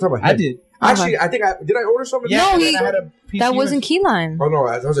 We're talking about. I did. Actually, I think did I order something? Yeah, that wasn't key lime. Oh no,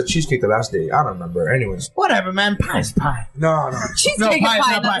 that was a cheesecake the last day. I don't remember. Anyways, whatever, man. Pie's pie. No. Cheesecake and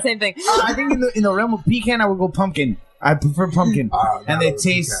pie, not the same thing. I think in the realm of pecan, I would go pumpkin. I prefer pumpkin, and they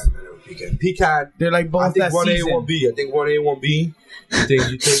taste pecan. They're like both. I think 1A, 1B. I think 1A, 1B.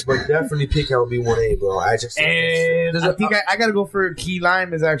 You think, but definitely pecan would be 1A, bro. I think I gotta go for key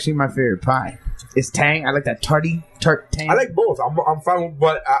lime. Is actually my favorite pie. It's tang. I like that tart tang. I like both. I'm fine with,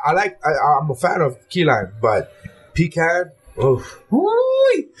 but I'm a fan of key lime, but pecan. Oof.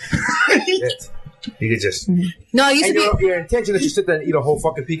 You could just no. I used to be your intention is to sit there and eat a whole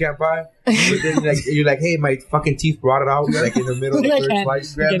fucking pecan pie. But then you're like, hey, my fucking teeth brought it out like in the middle of the third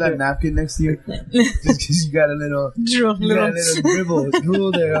slice. Grab that napkin next to you, just because you got a little dribble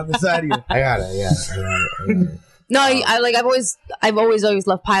there on the side of you. I got it. Yeah. No, I've always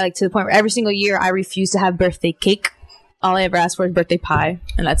loved pie. Like to the point where every single year I refuse to have birthday cake. All I ever ask for is birthday pie,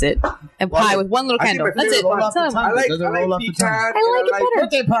 and that's it. And pie with one little candle. That's it. I like pecan. I like it better.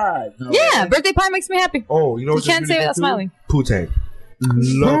 Birthday pie. No, yeah, birthday pie makes me happy. Oh, you know what you can't say without smiling. Poutine.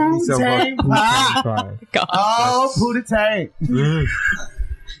 Love me some poutine pie. Oh, poutine.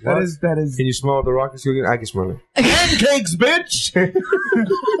 That is. Can you smell the rocket? I can smell it. Pancakes, bitch.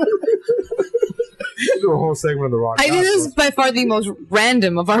 Do a whole segment of the rock. I think this is by far the most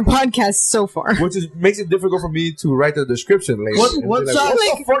random of our podcasts so far. Which makes it difficult for me to write the description later. What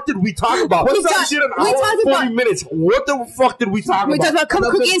the fuck did we talk about? What's that shit an hour 40 minutes? What the fuck did we talk about? We talked about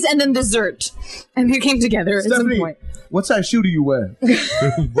cookies and then dessert. And we came together at some point. What size shoe do you wear?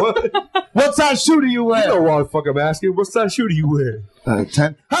 What? What size shoe do you wear? You know what the fuck I'm asking. What size shoe do you wear?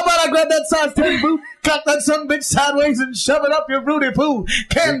 10. How about I grab that size 10 boot, cut that son bitch sideways, and shove it up your booty poo?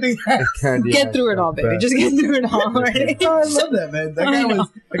 Candy. Get through it all, baby. Just get through it all already. Oh, I love that, man.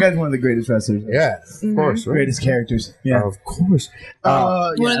 That guy's one of the greatest wrestlers. Yeah, of course. Right? Greatest characters. Yeah, of course.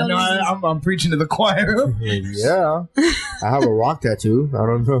 I'm preaching to the choir. Yeah. I have a rock tattoo. I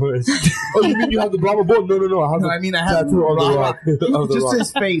don't know. Oh, you mean you have the Brahma Bull? No. I have tattoo on the rock. Just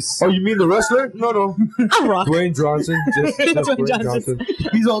his face. Oh, you mean the wrestler? No. I'm rock. Dwayne Johnson. Just Dwayne Johnson.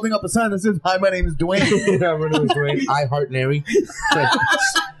 He's holding up a sign that says, "Hi, my name is Dwayne." Yeah, my name is Dwayne. I heart Nary. Is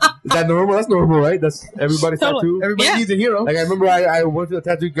that normal? That's normal, right? That's everybody's tattoo. Everybody needs a hero. Like I remember, I went to the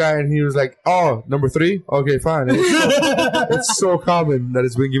tattoo guy and he was like, "Oh, number 3? Okay, fine." It's so common that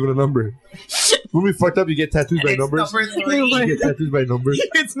it's been given a number. When we fucked up, you get tattoos by numbers. You get tattoos by numbers.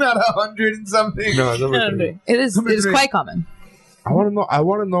 It's not 100 and something. No, number 3. It is quite common. I want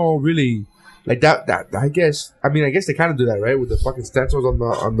to know really. Like that I guess they kind of do that, right? With the fucking stencils on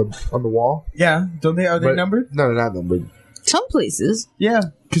the wall. Yeah, don't they? Are they numbered? No, they're not numbered. Some places. Yeah,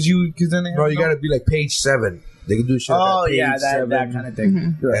 because then they you gotta be like page 7. They can do shit. Oh at yeah, page that 7. kind of thing.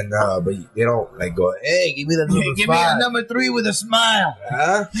 Mm-hmm. And but they don't like go. Hey, give me the number Give 5. me a number 3 with a smile.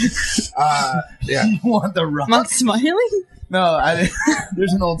 Yeah. You want the rock? Not smiling? No,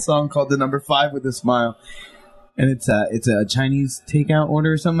 there's an old song called "The Number 5 with a Smile," and it's a Chinese takeout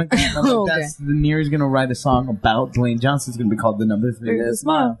order or something like that. And I'm like, Okay. that's the Near's gonna write a song about Dwayne Johnson's gonna be called "The Number 3 with a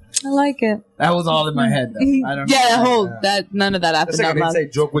Smile." I like it. That was all in my head. Though. I don't know. Yeah, that none of that happened That's like out an loud.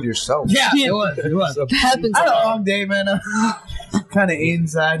 inside joke with yourself. Yeah, it was. It was. That happens. I had a long day, man. I'm kind of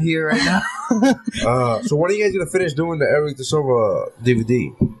inside here right now. So when are you guys gonna finish doing the Eric De Silva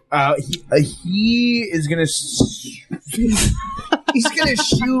DVD? He is gonna. He's gonna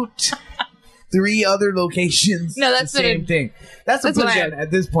shoot 3 other locations. No, that's the same thing. That's a plan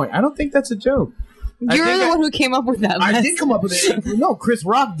at this point. I don't think that's a joke. You're the one who came up with that. I did come up with it. No, Chris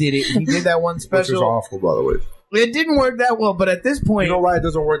Rock did it. He did that one Which special. was awful, by the way. It didn't work that well, but at this point, You know why it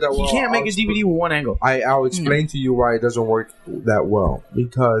doesn't work that well? you can't make a DVD with one angle. I'll explain to you why it doesn't work that well.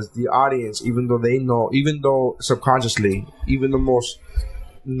 Because the audience, even though subconsciously, even the most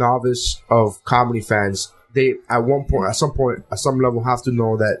novice of comedy fans, they at some level have to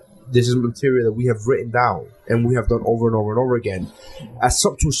know that this is material that we have written down and we have done over and over and over again.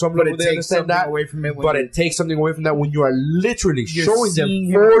 To some level, they understand that. Away from it, But it takes something away from that when you are literally You're showing them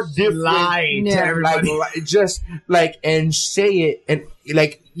seeing 4 him different lie to everybody. and say it and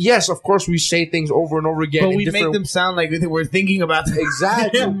like yes, of course we say things over and over again. But in we make different- them sound like we're thinking about them.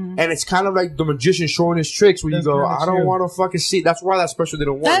 exactly, and it's kind of like the magician showing his tricks. Where That's you go, kinda I don't true. want to fucking see. That's why that special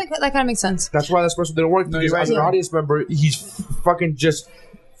didn't work. That kind of makes sense. That's why that special didn't work. Because you're as right. an audience member, he's fucking just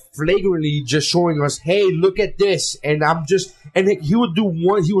flagrantly just showing us, hey, look at this, and he would do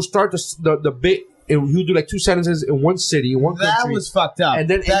one. He would start the bit. And he would do like 2 sentences in one city, in one country. That was fucked up. And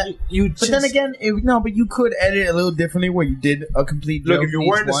then but then again, but you could edit it a little differently where you did a complete joke. look, if you're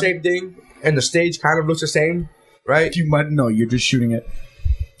wearing the same thing and the stage kind of looks the same, right? you might no, you're just shooting it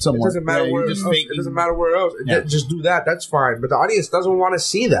somewhere. It doesn't matter Yeah, where you're else. just It faking- doesn't matter where else. Yeah. Just do that. That's fine. But the audience doesn't want to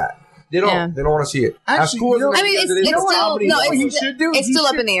see that. They don't. Yeah. They don't want to see it. Actually, As cool you know- as I mean, it's you know what? still Comedy- no, he it's should do. It's He still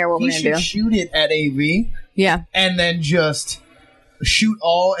up should- in the air what he we're should gonna do. shoot it at AV Yeah. and then just shoot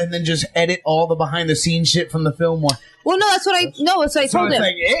all and then just edit all the behind the scenes shit from the film one. Well, no, that's what I So told it's him.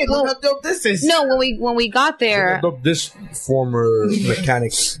 like, hey, look how dope this is. No, when we got there, This former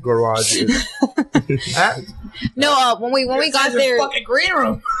mechanic's garage is. no, when we got there, fucking green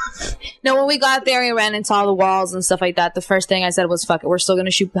room. no, when we got there, we ran into all the walls and stuff like that. The first thing I said was, "Fuck it, we're still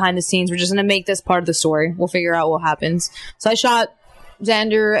gonna shoot behind the scenes. We're just gonna make this part of the story. We'll figure out what happens." So I shot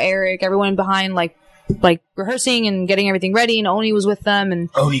Xander, Eric, everyone behind, like rehearsing and getting everything ready, and Oni was with them, and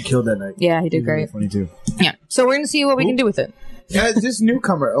Oh, he killed that night. yeah, he did great. Funny too. Yeah, so we're gonna see what we can do with it. Yeah, this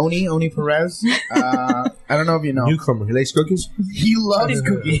newcomer, Oni Perez. I don't know if you know. Newcomer. He likes cookies? He loves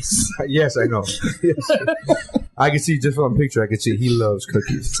cookies. Yes, I know. Yes. I can see just from the picture. I can see he loves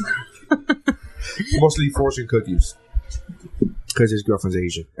cookies. Mostly fortune cookies. Because his girlfriend's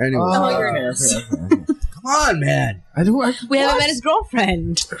Asian. Anyway. Oh, you're okay. Come on, man. We haven't met his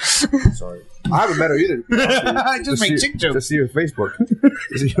girlfriend. Sorry. I haven't met her either. I just make chick jokes. To see her Facebook.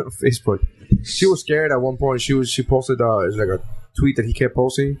 To see her on Facebook. She was scared at one point. She posted it was like a tweet that he kept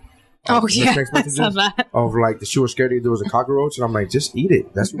posting. Oh yeah, text I saw messages that. of like she was scared there was a cockroach, and I'm like, just eat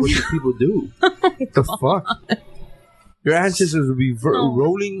it. That's what people do. What the fuck? Your ancestors would be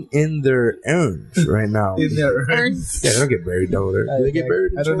rolling in their urns right now. In their Urns. Yeah, they don't get buried down there. Do they get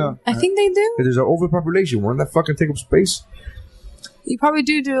buried? I don't know. I think they do. Because there's an overpopulation. Wouldn't that fucking take up space? You probably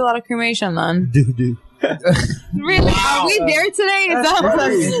do a lot of cremation then. Do. Really? Are we there today? Is that what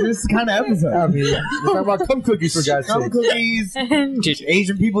This kind of episode. I mean, we're talking about cum cookies for God's Some sake. cookies.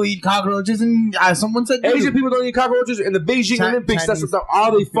 Asian people eat cockroaches, and someone said Asian people don't eat cockroaches. In the Beijing Olympics, Chinese that's what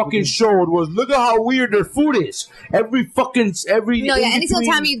all they fucking showed was, look at how weird their food is. Every No, yeah. Any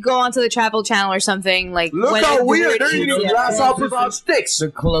single time you go onto the Travel Channel or something, like Look when how it's weird they're weird, eating yeah. grasshoppers on sticks. the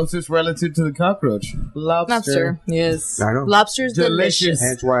closest relative to the cockroach. Lobster. Yes. I know. Lobster's Delicious. delicious.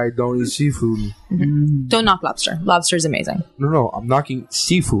 Hence why I don't eat seafood. Don't knock lobster. Lobster is amazing. No, I'm knocking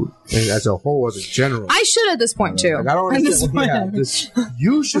seafood as a whole, as a general. I should at this point too. Like, I don't At this understand. point.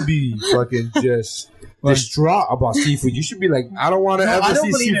 You should be fucking just distraught about seafood. You should be like, I don't want to I ever don't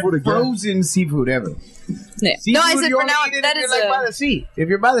see believe seafood in again. frozen seafood ever. Yeah. Seafood, No, I said you for only now eat it that if is you're, like, by a the sea. If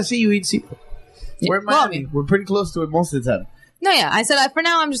you're by the sea, you eat seafood. We're in well, I Miami. mean- We're pretty close to it most of the time. no. Yeah, I said for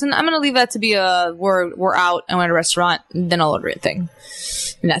now I'm gonna leave that to be a we're out and we're at a restaurant and then I'll order it thing.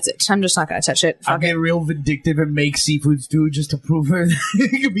 And that's it. I'm just not gonna touch it. I'll Fuck get it. real vindictive and make seafood stew just to prove it.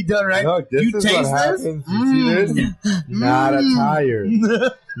 It can be done, right? Look, this you is taste what this? happens. You see this? Not a tire.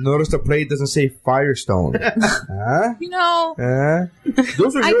 Notice the plate doesn't say Firestone. Huh? You know.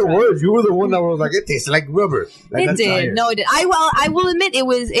 Those are your words. You were the one that was like, it tastes like rubber. Like, it did. Tire. No, it did. I will admit it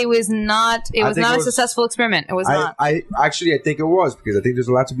was not a successful experiment. It was not. I think it was, because I think there's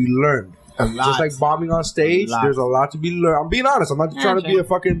a lot to be learned. Just like bombing on stage, there's a lot to be learned. I'm being honest. I'm not trying to be a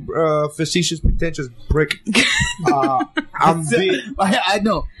fucking facetious, pretentious prick. I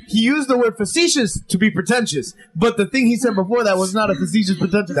know. He used the word facetious to be pretentious, but the thing he said before that was not a facetious,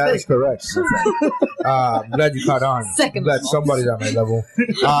 pretentious thing. That is correct. I'm glad you caught on. Second glad somebody's on my level.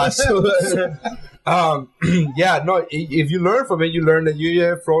 If you learn from it, you learn that you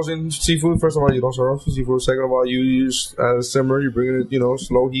have frozen seafood. First of all, you don't serve frozen seafood. Second of all, you use simmer. You bring it,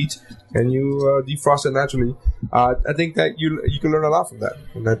 slow heat, and you defrost it naturally. I think that you can learn a lot from that,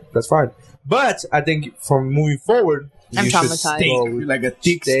 and that's fine. But I think from moving forward, I'm traumatized. Like a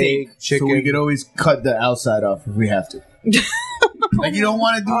thick steak, chicken. So we could always cut the outside off if we have to. Like you don't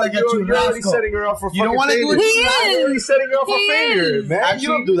want to do like a churrasco. You're already setting her up for you don't want to do it. You're already setting her up for failure, man. Actually, you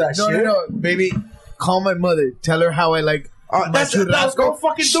don't do that shit. No, baby. Call my mother. Tell her how I like my churrasco. Go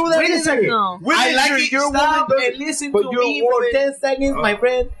fucking do that. Wait a second. No. I like it. Stop and listen to me for 10 seconds, my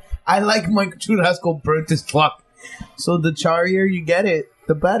friend. I like my churrasco burnt as fuck. So the charier you get it,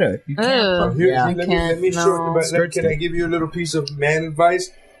 the better. You can't. Let me can I give you a little piece of man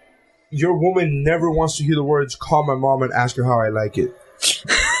advice? Your woman never wants to hear the words "call my mom and ask her how I like it."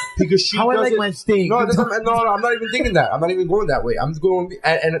 Because she how I like my steak. No, I'm not even thinking that. I'm not even going that way. I'm going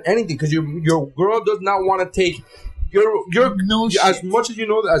and anything, because your girl does not want to take your as much as you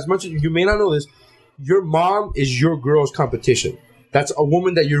know, as much as you may not know this. Your mom is your girl's competition. That's a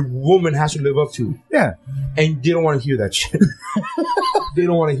woman that your woman has to live up to. Yeah, and they don't want to hear that shit. They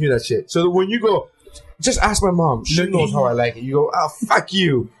don't want to hear that shit. So when you go, just ask my mom. She knows how I like it. You go, oh, fuck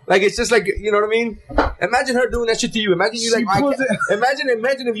you. Like, it's just like, you know what I mean? Imagine her doing that shit to you. Imagine you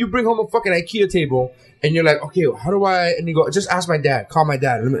imagine if you bring home a fucking IKEA table and you're like, okay, how do I, and you go, just ask my dad, call my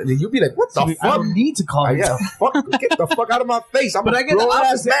dad. And you'll be like, what the fuck? I don't need to call him. Yeah, get the fuck out of my face. But I get the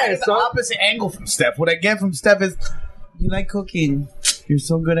opposite angle from Steph. What I get from Steph is, you like cooking. You're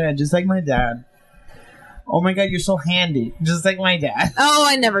so good at it, just like my dad. Oh my god, you're so handy, just like my dad. Oh,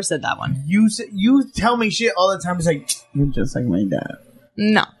 I never said that one. You tell me shit all the time. It's like, you're just like my dad.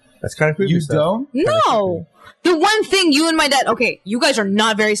 No, that's kind of creepy. You don't? No. The one thing you and my dad, okay, you guys are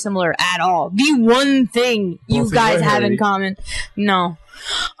not very similar at all. The one thing you guys have in common, no.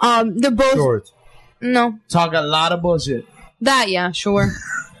 They're both short. No. Talk a lot of bullshit. That, yeah, sure.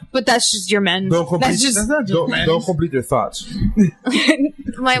 But that's just your men. Don't complete your thoughts.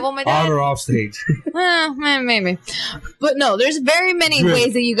 My dad. On or off stage. Maybe. But no, there's very many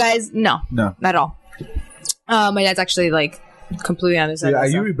ways that you guys. No, not at all. My dad's actually like completely on his side. Are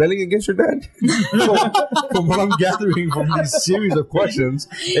you rebelling against your dad? From what I'm gathering from these series of questions,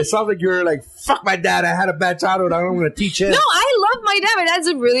 it sounds like you're like, fuck my dad, I had a bad childhood, I'm going to teach him. No, I love my dad. My dad's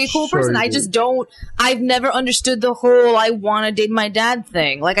a really cool person. I just don't, I've never understood the whole I want to date my dad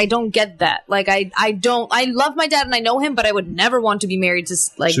thing. Like, I don't get that. Like, I love my dad and I know him, but I would never want to be married to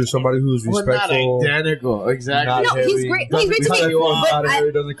like somebody who's respectful. Not identical. Exactly. No, he's great. No, he's great to me.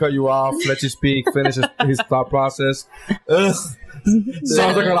 He doesn't cut you off, let you speak, finish his thought process. Ugh.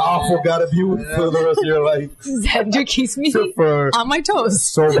 Sounds like an awful gotta be with for the rest of your life. Xander keeps me on my toes.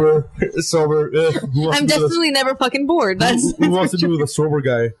 Sober. I'm definitely never fucking bored. That's who wants to be with a sober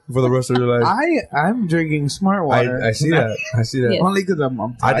guy for the rest of your life? I'm drinking smart water. I see that. Yes. Only because I'm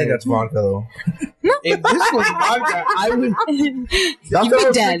tired. I think that's vodka though. If this was vodka, I would. That's what I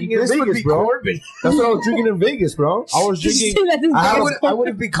was drinking in Vegas, bro. That's what I was drinking in Vegas, bro. I was drinking. I would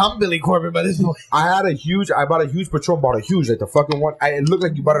have become Billy Corbin by this point. I bought a huge Patron bottle, huge, like the fucking one. It looked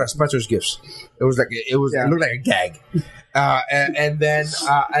like you bought it at Spencer's Gifts. It was like it looked like a gag. And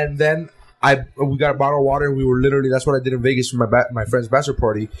then we got a bottle of water and we were literally, that's what I did in Vegas for my friend's bachelor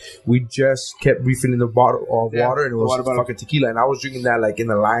party. We just kept refilling the bottle of water and it was fucking tequila, and I was drinking that like in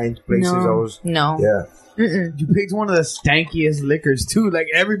the line places. You picked one of the stankiest liquors too. Like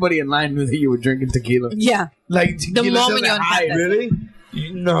everybody in line knew that you were drinking tequila. Yeah, like tequila the moment you hide. Really?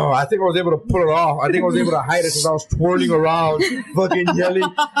 No, I think I was able to pull it off. I think I was able to hide it because I was twirling around, fucking yelling,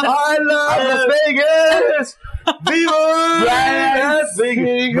 I love Vegas! Viva Las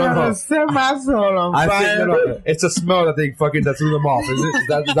Vegas! No. Set my soul on fire. No. It's a smell that that threw them off.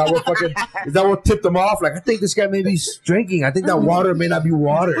 Is that what tipped them off? Like, I think this guy may be drinking. I think that water may not be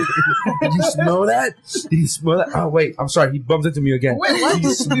water. Did you smell that? Did you smell that? Oh, wait. I'm sorry. He bumped into me again. Wait, what? Did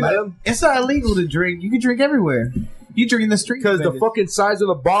you smell him? It's not illegal to drink. You can drink everywhere. You drink in the street because the fucking size of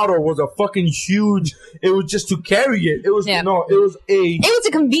the bottle was a fucking huge. It was just to carry it. It was it was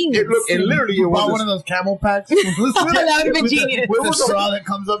a convenience. It literally bought one of those camel packs. That would have been genius. The straw that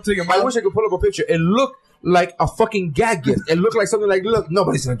comes up to your mouth. I wish I could pull up a picture. It looked like a fucking gag gift. It looked like something like, look,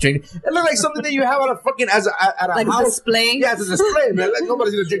 nobody's gonna drink it. It looked like something that you have at a fucking at a like house. A display. Yeah, it's a display, man. Like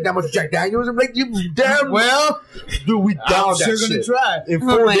nobody's gonna drink that much Jack Daniels. I'm like, you damn well, dude, we down that sure shit. Try.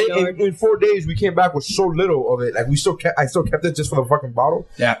 In 4 days, we came back with so little of it. Like I still kept it just for the fucking bottle.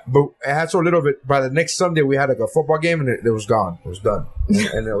 Yeah, but I had so little of it. By the next Sunday, we had like a football game, and it was gone. It was done,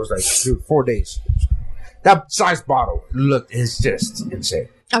 and it was like, dude, 4 days. That size bottle, look, it's just insane.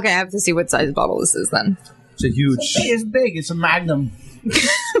 Okay, I have to see what size bottle this is then. It's a huge. It's big. It's a Magnum.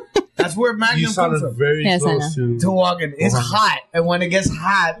 That's where Magnum comes from. Very close to walking. It's hot, and when it gets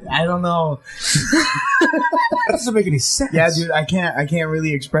hot, I don't know. That doesn't make any sense. Yeah, dude, I can't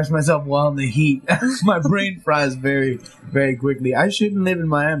really express myself well in the heat. My brain fries very, very quickly. I shouldn't live in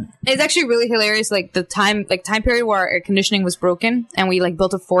Miami. It's actually really hilarious. Like the time period where our air conditioning was broken, and we like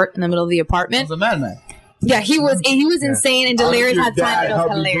built a fort in the middle of the apartment. I was a madman. Yeah, he was insane, and delirious had time. It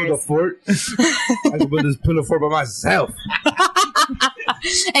was hilarious. Build a fort. I can build this pillow fort by myself.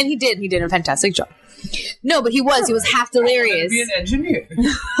 And he did a fantastic job. No, but he was half delirious. Be an engineer,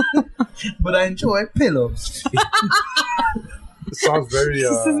 but I enjoy pillows. It sounds very.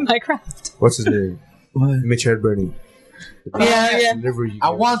 This is my craft. What's his name? Mitch Hedberg. Yeah.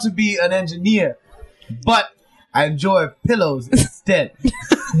 I want to be an engineer, but I enjoy pillows instead.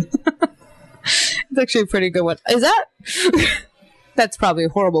 It's actually a pretty good one. Is that? That's probably a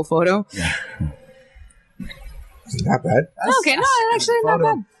horrible photo. Yeah. It's not bad. Okay, no, it's actually not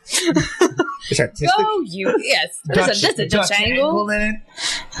bad. It's artistic. Oh, yes. There's a Dutch angle in it.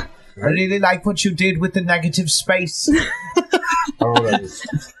 I really like what you did with the negative space.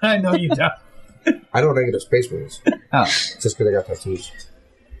 I know you don't. I know negative space movies. Oh. Just because I got tattoos.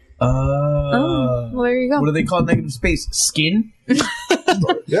 Well, there you go. What do they call negative space? Skin?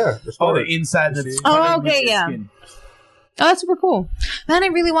 Yeah. The inside of okay, yeah. Skin. Oh, that's super cool. Man, I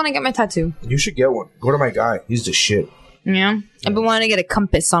really want to get my tattoo. You should get one. Go to my guy. He's the shit. Yeah. I've been wanting to get a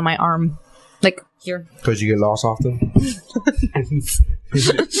compass on my arm. Like, here. Because you get lost often?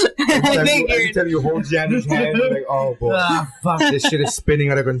 Every time you hold Jander's hand, you're like, oh, boy. Fuck. This shit is spinning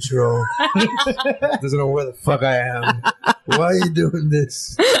out of control. Doesn't know where the fuck I am. Why are you doing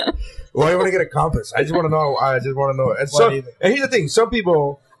this? Why do you want to get a compass? I just want to know. And here's the thing. Some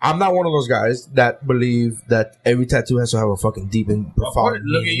people, I'm not one of those guys that believe that every tattoo has to have a fucking deep and profound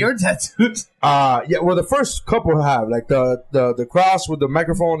Look at your tattoos. Yeah, well, the first couple have like the cross with the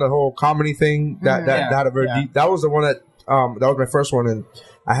microphone, the whole comedy thing. That had a very deep. That was the one that was my first one, and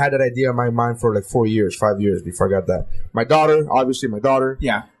I had that idea in my mind for like 5 years before I got that. My daughter, obviously,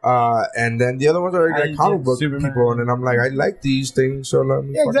 Yeah. And then the other ones are like comic book Superman. people, and then I'm like, I like these things, so let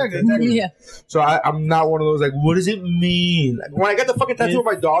me exactly. Yeah. So I'm not one of those like, what does it mean? Like, when I got the fucking tattoo of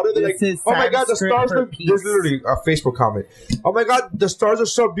my daughter, they're like, oh my god, the stars look. There's literally a Facebook comment. Oh my god, the stars are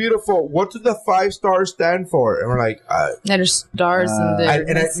so beautiful. What do the 5 stars stand for? And we're like, there's stars in there.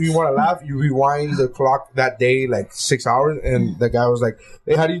 You want to laugh? You rewind the clock that day like 6 hours, and the guy was like,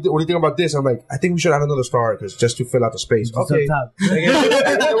 hey, what do you think about this? I'm like, I think we should add another star just to fill out the space. Okay.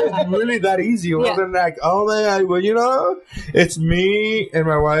 It was really that easy. It wasn't like, oh my god, well, it's me and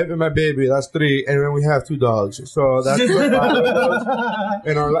my wife and my baby. That's 3, and then we have 2 dogs. So that's 5.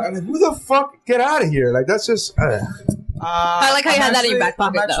 And I'm like, who the fuck? Get out of here! Like that's just. I like how you had that in your back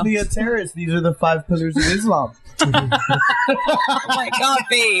pocket. I'm actually a terrorist. These are the 5 pillars of Islam. Oh my god,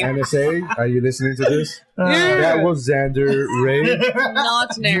 babe. NSA, are you listening to this? That was Xander Ray.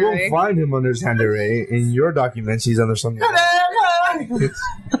 Not You Nary. won't find him under Xander Ray. In your documents, he's under something.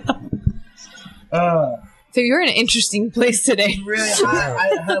 So you're in an interesting place today. Really,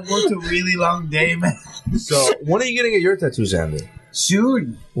 I had worked a really long day, man. So, when are you going to get your tattoo, Xander?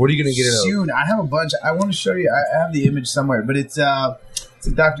 Soon. What are you going to get it Soon. I have a bunch. I want to show you. I have the image somewhere, but it's a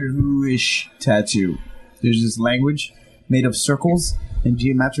Doctor Who-ish tattoo. There's this language made of circles and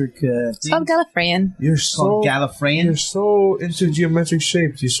geometric things. It's called Gallifreyan. You're so Gallifreyan. You're so into geometric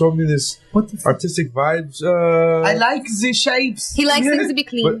shapes. You showed me this artistic vibes. I like the shapes. He likes things to be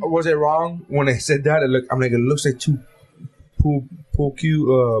clean. But was it wrong when I said that? I'm like, it looks like 2 pool cue.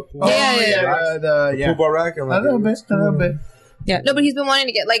 Pool bar rack. A little bit. Yeah, no, but he's been wanting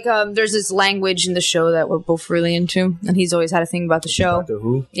to get there's this language in the show that we're both really into, and he's always had a thing about the show. Doctor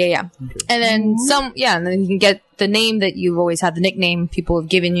Who? Yeah. Okay. And then and then you can get the name that you've always had, the nickname people have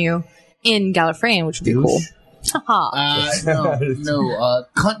given you in Gallifreyan, which would be cool. No,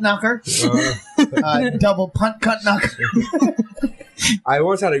 cunt knocker. Double punt cunt knocker. I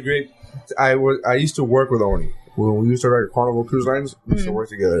once had a great. I used to work with Oni, when we used to ride Carnival Cruise Lines, we used to work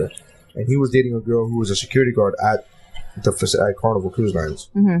together. And he was dating a girl who was a security guard at Carnival Cruise Lines.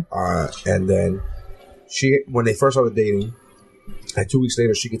 And then when they first started dating, like 2 weeks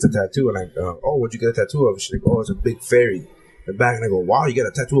later, she gets a tattoo. And I go, oh, what'd you get a tattoo of? She's like, oh, it's a big fairy. The back, and I go, wow, you got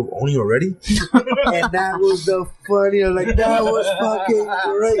a tattoo of Oni already? And that was the funniest. Like, that was fucking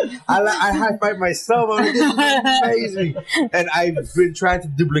great. I high-fived myself. I was like, amazing. And I've been trying to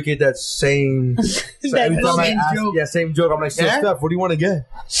duplicate that same joke. Same joke. I'm like, so Steph, what do you want to get?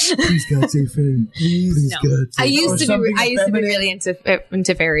 Please God, say fairy. Please God, say I used to be really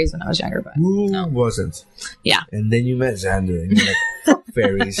into fairies when I was younger, but who wasn't? Yeah. And then you met Xander, and you're like, fuck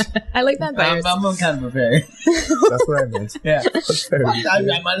fairies. I like that fairies. I'm kind of a fairy. That's what I meant. Yeah.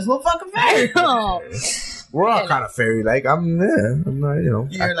 I might as well fuck a fairy. Oh. We're all kind of fairy. Like, I'm not,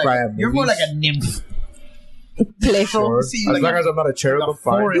 you're more like a nymph. Playful. Sure. As long as I'm not a cherub, I'm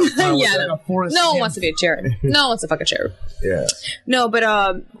fine. No one wants to be a cherub. No one wants to fuck a cherub. Yeah. No, but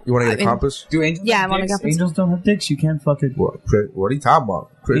you want to get a compass? Do angels? Yeah, I want a compass. Angels don't have dicks. You can't fuck it. What are you talking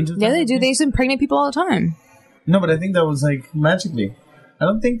about? Yeah, they do. They used to impregnate people all the time. No, but I think that was like magically. I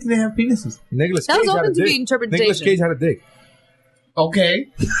don't think they have penises. Nicolas that Cage was had open a to dick. be interpretation. Nicolas Cage had a dick. Okay.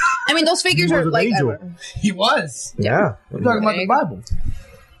 I mean, those figures are like. He was. Yeah. We're talking about the Bible.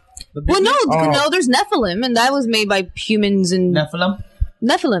 Well, no, there's Nephilim, and that was made by humans and Nephilim.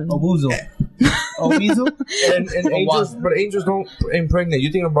 Obuzo. and angels, but angels don't impregnate.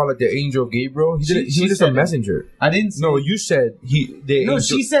 You think about like the angel Gabriel? He's just a messenger. I didn't. No, you said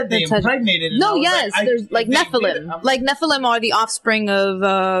she said they impregnated. No, yes, there's like Nephilim. Like Nephilim are the offspring of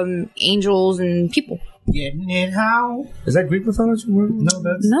angels and people. Getting it how? Is that Greek mythology? No,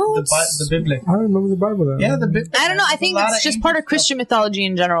 that's the Bible. I don't remember the Bible. Then. Yeah, the Bible. I don't know. I think it's just part of Christian mythology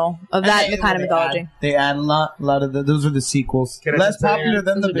in general. Of that kind of mythology. They add a lot of those are the sequels. Less popular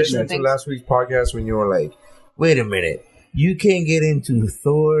than the Bible. To last week's podcast when you were like, "Wait a minute, you can't get into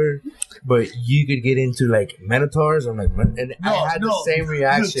Thor, but you could get into like Minotaurs." I'm like, and I had the same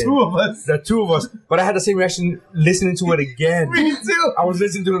reaction. The two of us. But I had the same reaction listening to it again. Me too. I was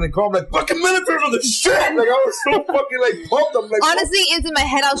listening to it in the car. I'm like, fucking Minotaurs are the shit. Like, I was so fucking like pumped. I'm like, honestly, it's in my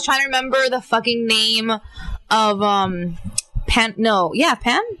head. I was trying to remember the fucking name of Pan. No, yeah,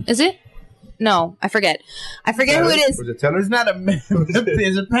 Pan. Is it? No, I forget. I forget who it is. Was it Teller? It's not a man.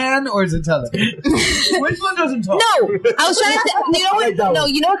 Is it Pan or is it Teller? Which one doesn't talk? No, I was trying to. You know what? No,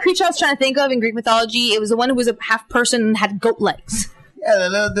 you know what creature I was trying to think of in Greek mythology? It was the one who was a half person and had goat legs.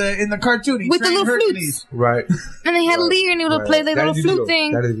 Yeah, in the cartoon, with the little Hercules. flutes, right? And they had a leer and he would play the little flute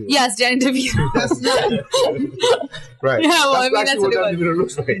thing. Yes, Danny DeVito. That's not right. Yeah, well, that's what Danny DeVito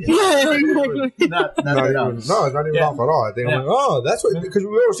looks like. Yeah, exactly. Not no, it's not even off at all. I think I'm like, oh, that's what, because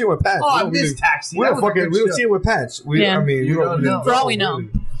we don't see it with pants. Oh, this taxi. We don't see it with pants. I mean, you don't know. For all we know.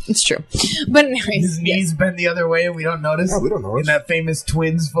 It's true. But anyways. His knees bend the other way and we don't notice. Yeah, we don't notice. In that famous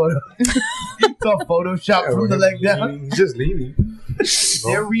twins photo. It's all Photoshop from the leg down. He's just leaning.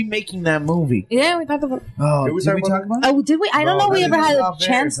 They're remaking that movie. Yeah, we talked about it. Oh, did we talk about it? Oh, did we? I don't know if we ever had a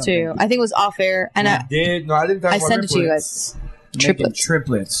chance to. I think it was off air. And I did. No, I didn't talk about it. I sent it to you guys.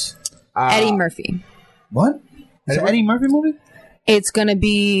 Triplets. Eddie Murphy. What? Is it Eddie Murphy movie? It's going to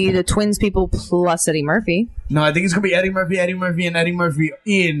be the Twins people plus Eddie Murphy. No, I think it's going to be Eddie Murphy, and Eddie Murphy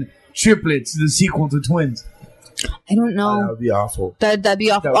in Triplets, the sequel to Twins. I don't know. That would be awful. That'd be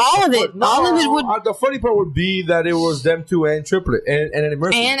awful. All of it. All of it would. The funny part would be that it was them two and Triplet and Eddie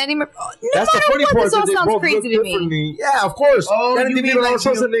Murphy. And Eddie Murphy. That's the funny part. This all sounds crazy to me. Yeah, of course. Oh, Danny DeVito and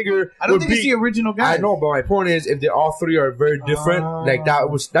Schwarzenegger. I don't think it's the original guy. I know, but my point is, if they all three are very different, like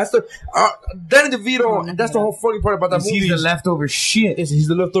that's the Danny DeVito. That's the whole funny part about that movie. He's the leftover shit. He's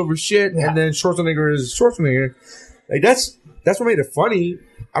the leftover shit, and then Schwarzenegger is Schwarzenegger. Like that's what made it funny.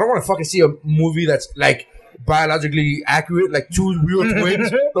 I don't want to fucking see a movie that's like biologically accurate, like two real twins.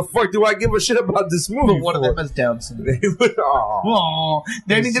 The fuck do I give a shit about this movie? But one of them has Down syndrome.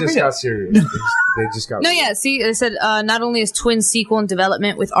 They just got serious. They just got. No, yeah. See, I said not only is Twins sequel in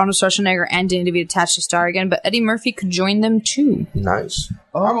development with Arnold Schwarzenegger and Danny DeVito attached to star again, but Eddie Murphy could join them too. Nice.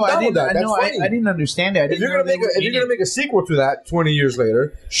 Oh, I didn't understand it. If you're gonna make a sequel to that 20 years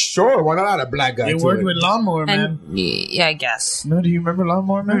later, sure, why not a black guy? They worked with Lawnmower Man. Yeah, I guess. No, do you remember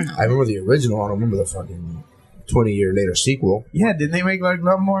Lawnmower Man? I remember the original. I don't remember the fucking 20-year later sequel. Yeah, didn't they make like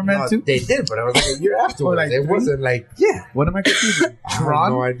Lawnmower Man too? They did, but it was like a year afterwards. It wasn't like What am I confusing? Tron? I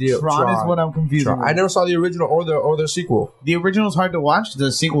have no idea. Tron is what I'm confusing. I never saw the original or the sequel. The original's hard to watch. The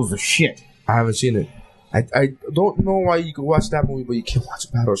sequel's the shit. I haven't seen it. I don't know why you can watch that movie, but you can't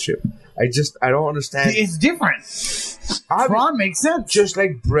watch Battleship. I don't understand. It's different. Prawn makes sense. Just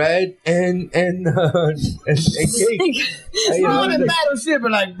like bread and cake. Prawn and Battleship are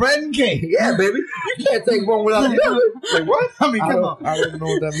like bread and cake. Yeah, baby. You can't take one without the other. Like what? I mean, come on. I don't know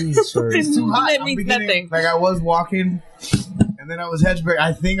what that means, sir. It's too hot. That means nothing. Like I was walking, and then I was hedgeberg.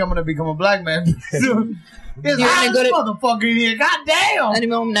 I think I'm gonna become a black man. There's a motherfucker in here. God damn. Any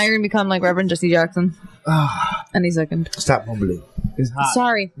moment now you're gonna become like Reverend Jesse Jackson. Any second. Stop mumbling. It's hot.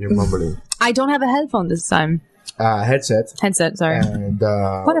 Sorry. You're mumbling. I don't have a headphone this time. Headset. Sorry. And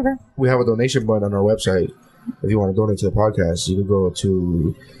whatever. We have a donation button on our website. If you want to donate to the podcast, you can go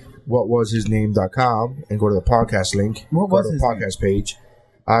to whatwashisname.com and go to the podcast link. What was the his podcast page?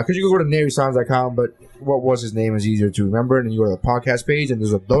 Because you can go to narysounds.com, but what was his name is easier to remember. And then you go to the podcast page, and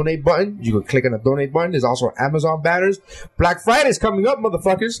there's a donate button. You can click on the donate button. There's also Amazon banners. Black Friday is coming up,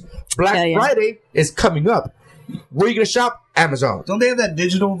 motherfuckers. Black Friday is coming up. Where are you going to shop? Amazon. Don't they have that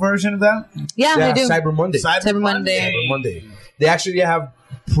digital version of that? Yeah, they do. Cyber Monday. Cyber Monday. They actually have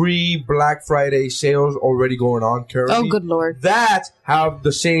pre-Black Friday sales already going on currently. Oh, good Lord. That have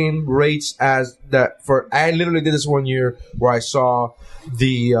the same rates as that for... I literally did this one year where I saw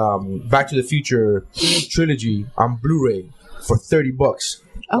the Back to the Future trilogy on Blu-ray for $30.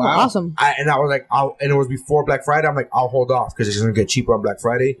 Oh, wow. Awesome. And I was like, and it was before Black Friday. I'm like, I'll hold off because it's going to get cheaper on Black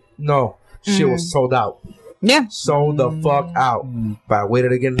Friday. No. Shit was sold out. Yeah. Sold the fuck out. But I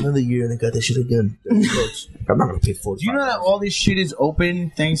waited again another year and I got that shit again. I'm not going to pay $45. Do you know that all this shit is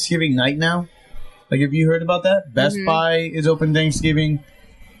open Thanksgiving night now? Like, have you heard about that? Best Buy is open Thanksgiving.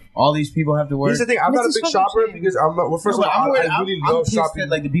 All these people have to work. Here's the thing. I'm not a big shopper because I'm not. Well, first of all, I really love shopping. At,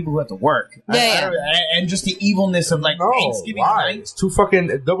 like the people who have to work. Yeah, and just the evilness of like Thanksgiving night. It's too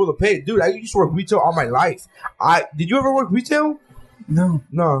fucking double the pay, dude. I used to work retail all my life. Did you ever work retail? No,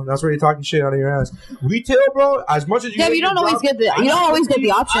 that's where you're talking shit out of your ass. Retail, bro. As much as you, you don't always get the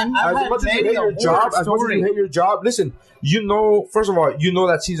option. As much as you hate your job, as much as you hate your job, listen. You know, first of all, you know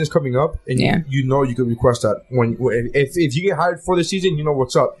that season's coming up, and you know you can request that if you get hired for the season, you know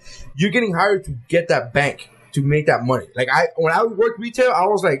what's up. You're getting hired to get that bank, to make that money. Like when I worked retail, I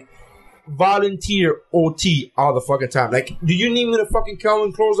was like volunteer OT all the fucking time. Like, do you need me to fucking come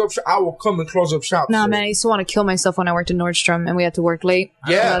and close up shop? I will come and close up shop. No, man, I used to want to kill myself when I worked in Nordstrom and we had to work late.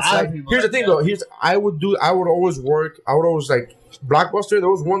 Yeah, here's the thing though. I would always like Blockbuster. There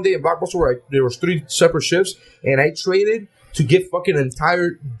was one day in Blockbuster where there was 3 separate shifts, and I traded to get fucking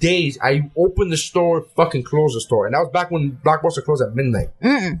entire days. I opened the store, fucking closed the store, and that was back when Blockbuster closed at midnight.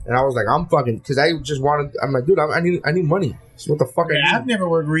 And I was like, I'm fucking, because I just wanted. I'm like, dude, I need money. So what the fuck? I've never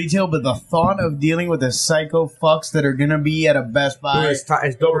worked retail, but the thought of dealing with the psycho fucks that are gonna be at a Best Buy, dude,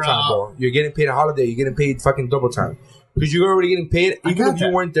 it's double time, bro. You're getting paid a holiday. You're getting paid fucking double time. Because you're already getting paid, even if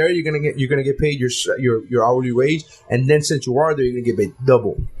you weren't there, you're gonna get paid your hourly wage, and then since you are there, you're gonna get paid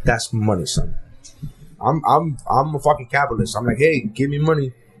double. That's money, son. I'm a fucking capitalist. I'm like, hey, give me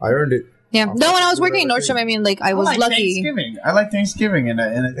money. I earned it. Yeah. No, when I was working in Nordstrom, I mean, like, I was lucky. I like Thanksgiving, and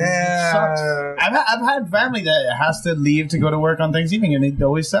it sucks. I've had family that has to leave to go to work on Thanksgiving, and it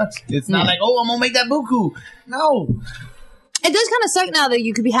always sucks. It's not like, oh, I'm gonna make that buku. No. It does kind of suck now that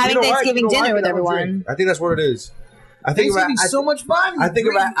you could be having Thanksgiving dinner with everyone. I think that's what it is. I think so much fun. I think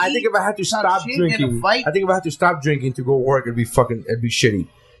if I had to stop drinking, to go work, it'd be shitty.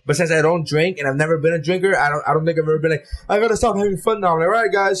 But since I don't drink and I've never been a drinker, I don't think I've ever been like, I gotta stop having fun now. I'm like, all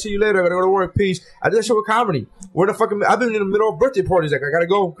right, guys, see you later. I gotta go to work. Peace. I did that shit with comedy. I've been in the middle of birthday parties. Like, I gotta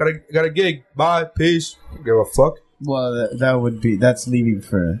go. Got a gig. Bye. Peace. Give a fuck. Well, that's leaving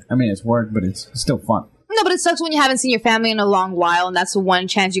for. I mean, it's work, but it's still fun. No, but it sucks when you haven't seen your family in a long while, and that's the one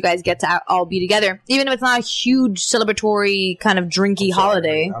chance you guys get to all be together. Even if it's not a huge celebratory kind of drinky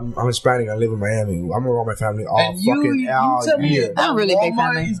holiday. I'm Hispanic. I live in Miami. I'm around my family all fucking year. I'm really big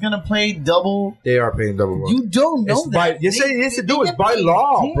family. He's gonna play double. They are paying double. You don't know that. Yes, it do. It's by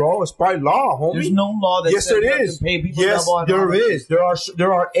law, bro. It's by law, homie. There's no law that says you have to pay people double. There is. There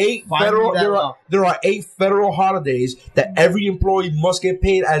are 8 federal. There are 8 federal holidays that every employee must get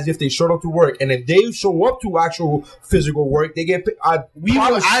paid as if they showed up to work, and if they show up to actual physical work, they get paid. I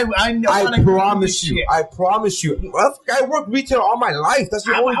promise you. I work retail all my life. That's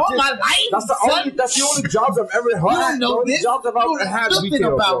the only. That's the only jobs I've ever had. The only jobs I've ever had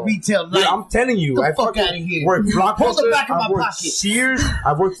retail. About retail. Yeah, I'm telling you. I fuck out of here. Work Blockbuster. Pull the back of my pocket. Sears.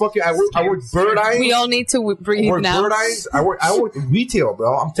 I work Bird Eyes. We all need to breathe now. Bird Eyes. I work retail,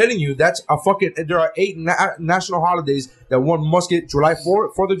 bro. I'm telling you, that's a fucking. There are 8 national holidays that one must get: July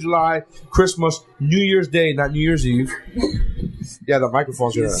 4th of July, Christmas, New Year's Day, not New Year's Eve. Yeah, the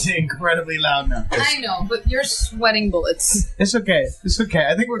microphone's gonna. It's incredibly loud now. I know, but you're sweating bullets. It's okay. It's okay.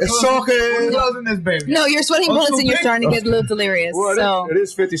 I think we're closing this baby. No, you're sweating bullets and you're starting to get a little delirious. Well, so it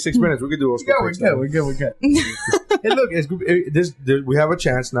is 56 minutes. We can do We're good. Hey, look, it's good. We have a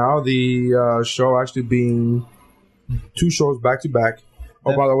chance now. The show actually being 2 shows back to back.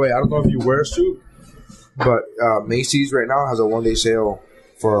 Oh, by the way, I don't know if you wear a suit, but Macy's right now has a 1-day sale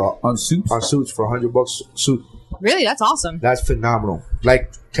on suits for $100 suit. Really, that's awesome. That's phenomenal.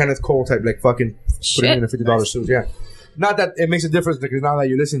 Like Kenneth Cole type, like fucking putting in a $50 suit. Yeah. Not that it makes a difference because now that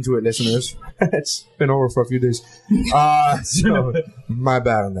you're listening to it, listeners, it's been over for a few days. So my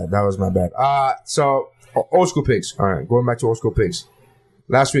bad on that. That was my bad. So old school picks. All right, going back to old school picks.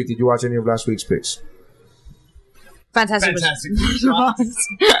 Last week, did you watch any of last week's picks? Fantastic.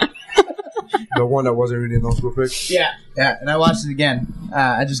 The one that wasn't really an old school pick? Yeah, and I watched it again.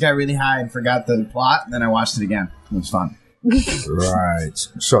 I just got really high and forgot the plot, and then I watched it again. It was fun. Right.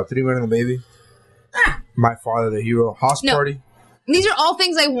 So, 3 Men and a Baby. My Father the Hero. House Party. These are all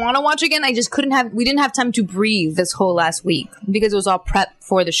things I want to watch again. I just we didn't have time to breathe this whole last week because it was all prep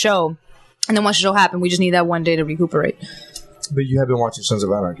for the show. And then once the show happened, we just need that one day to recuperate. But you have been watching Sons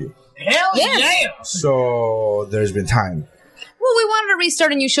of Anarchy. Hell yeah! So, there's been time. Well, we wanted to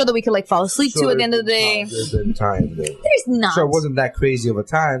restart a new show that we could fall asleep to at the end of the day. There's been time there. There's not. So it wasn't that crazy of a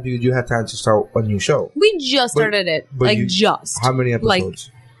time because you had time to start a new show. We just started it. Just. How many episodes?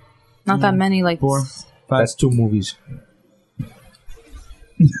 Not that many, 4, 5. That's 2 movies. Yeah,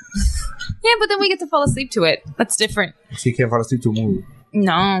 but then we get to fall asleep to it. That's different. So you can't fall asleep to a movie?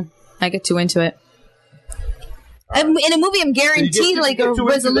 No. I get too into it. In a movie, I'm guaranteed a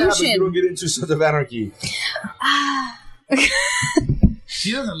resolution. You don't get into Sons of Anarchy.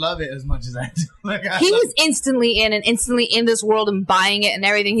 She doesn't love it as much as I do. He was instantly in this world and buying it and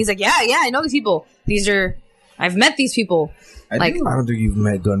everything. He's like, yeah, I know these people. I've met these people. I don't think you've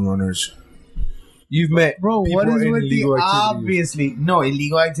met gun runners. You've met bro. people What is in with the illegal obviously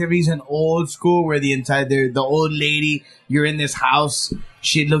illegal activities and old school where the old lady, you're in this house,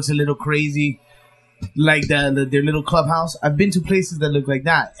 shit looks a little crazy. Like their little clubhouse. I've been to places that look like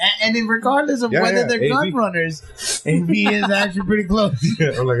that. And regardless of whether they're gun runners, AV is actually pretty close.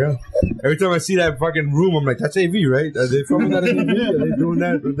 Yeah, I'm like, every time I see that fucking room, I'm like, that's AV, right? Are they filming that in AV? Are they doing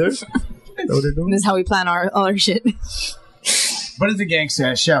that there? Is that what they're doing? This is how we plan all our shit. But it's a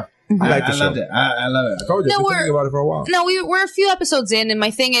gangster show. I like the show. Loved it. I love it. I told you, I've been thinking about it for a while. No, we're a few episodes in, and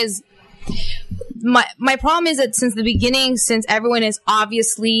my thing is, my problem is that since the beginning, since everyone is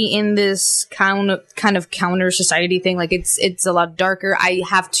obviously in this kind of counter society thing, like it's a lot darker. I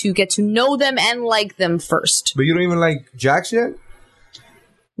have to get to know them and like them first. But you don't even like Jax yet?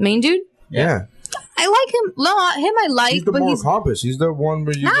 Main dude? Yeah. I like him. No, him I like. He's the moral compass. He's the one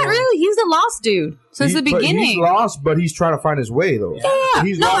where you not really. He's the lost dude since the beginning. He's lost, but he's trying to find his way though. Yeah.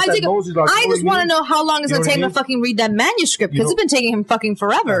 He's lost I just want to know how long it's going to take him to fucking read that manuscript because it's been taking him fucking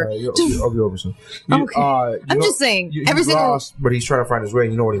forever. I'll be over soon. Okay. I'm just saying. He's lost, but he's trying to find his way.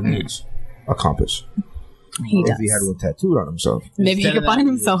 You know what he needs? A compass. He does. If he had one tattooed on himself, maybe he could find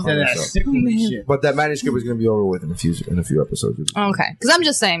himself. But that manuscript is going to be over with in a few episodes. Okay, because I'm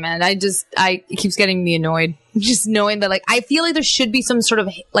just saying, man. It keeps getting me annoyed just knowing that, like, I feel like there should be some sort of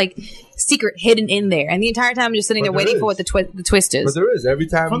like secret hidden in there, and the entire time I'm just sitting there waiting for what the twist is. But there is every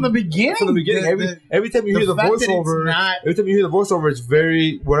time from the beginning. Every time you hear the voiceover, it's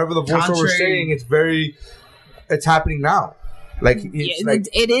very whatever the voiceover is saying. It's happening now. Like,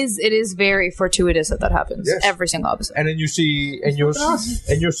 it is very fortuitous that happens every single episode. And then you'll see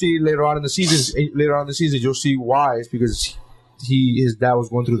later on in the season, you'll see why. It's because his dad was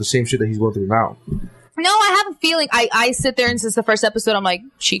going through the same shit that he's going through now. No, I have a feeling. I sit there and since the first episode, I'm like,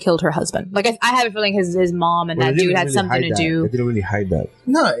 she killed her husband. Like I have a feeling his mom and that dude had something to do. They didn't really hide that.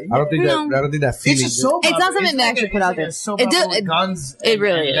 No, I don't think that feeling. It's not something they actually put out there. Guns. It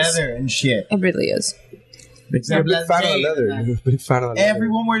really is leather and shit. It really is. You're a big fan of leather. Big fan of leather.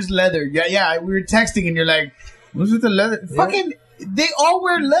 Everyone wears leather. Yeah. We were texting and you're like, what's with the leather? Yeah. Fucking, they all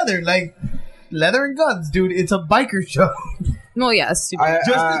wear leather. Like, leather and guns, dude. It's a biker show. Well, yes. Just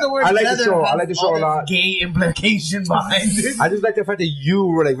because the word I like leather the show. I like the show a lot. Gay implication behind it. I just like the fact that you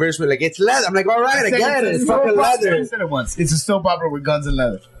were like very sweet. Like, it's leather. I'm like, all right, I get it. It's fucking leather. I said it once. It's a soap opera with guns and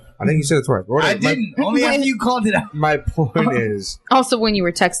leather. I think you said it twice. I didn't. Only after you called it out. My point is... Also, when you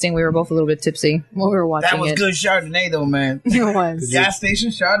were texting, we were both a little bit tipsy while we were watching it. That was good Chardonnay, though, man. It was. Gas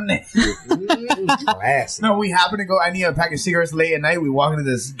station Chardonnay. No, we happened to go... I need a pack of cigarettes late at night. We walk into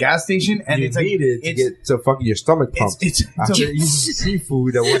this gas station, and it's like... to get to fucking your stomach pumped. After eating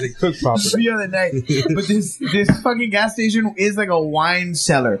seafood that wasn't cooked properly. The other night. But this fucking gas station is like a wine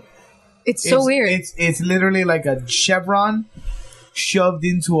cellar. It's so weird. It's literally like a chevron shoved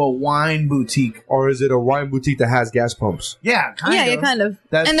into a wine boutique. Or is it a wine boutique that has gas pumps? Yeah, kind of.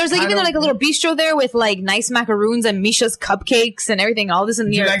 And there's like even like a little bistro there with like nice macaroons and Misha's cupcakes and everything. All this in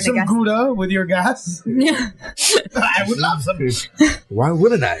the. Do you like some Gouda with your gas? Yeah, I would love some. Why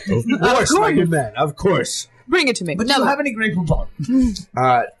wouldn't I? Of course, my good man. Of course. Bring it to me. But do you have any grapefruit pop?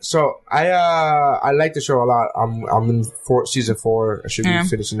 So I like the show a lot. I'm in season 4. I should be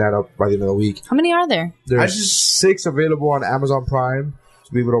finishing that up by the end of the week. How many are there? There's 6 available on Amazon Prime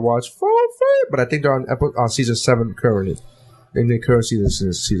to be able to watch for free. But I think they're on season 7 currently. In the current season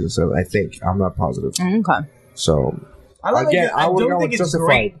is season 7. I think. I'm not positive. Okay. So. I don't think it's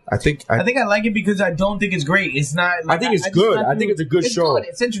great. I think I like it because I don't think it's great. It's not. Like, I think it's good. I think it's a good show. Good.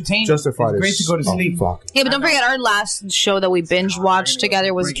 It's entertaining. Justified. It's great to go to sleep. Fuck. Yeah, but don't forget our last show that we binge watched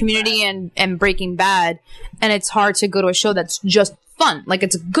together was Community and Breaking Bad, and it's hard to go to a show that's just fun. Like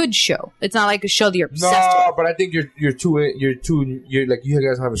it's a good show. It's not like a show that you're obsessed with. But I think you're like you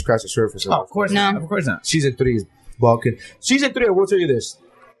guys haven't scratched the surface. Oh, of course not. Of course not. Season 3 is bulking. Season 3, I will tell you this: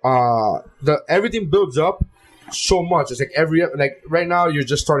 everything builds up so much. It's like right now you're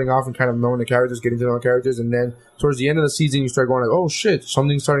just starting off and kind of knowing the characters, getting to know the characters, and then towards the end of the season you start going like, oh shit,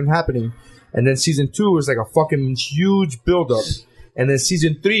 something's starting happening. And then season 2 is like a fucking huge build up, and then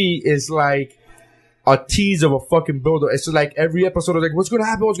season 3 is like a tease of a fucking build up. It's just like every episode is like, what's gonna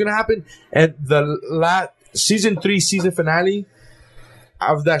happen, and the season 3 season finale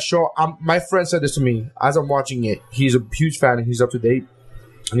of that show, my friend said this to me as I'm watching it. He's a huge fan and he's up to date,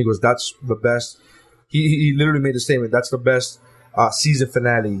 and he goes, that's the best. He literally made the statement, that's the best season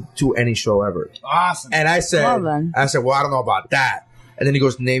finale to any show ever. Awesome. And I said, well, I don't know about that. And then he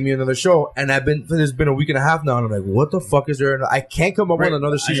goes, name me another show. And there's been a week and a half now, and I'm like, what the fuck is there? I can't come up with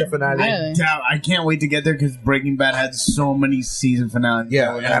another season finale. I can't wait to get there because Breaking Bad had so many season finales.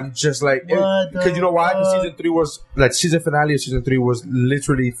 Yeah, and I'm just like, because you know why? Because season 3 was, like, season finale of season 3 was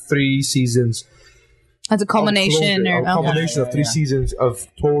literally 3 seasons. That's a culmination. Of 3 seasons of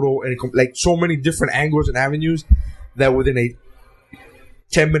total, and like so many different angles and avenues that within a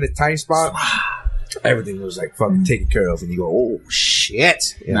 10-minute time spot, everything was like fucking taken care of, and you go, oh shit,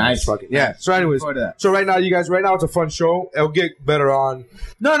 nice, fucking yeah. So anyways, so right now it's a fun show. It'll get better on.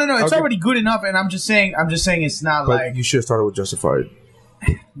 No, it's already good enough, and I'm just saying it's not but like you should have started with Justified.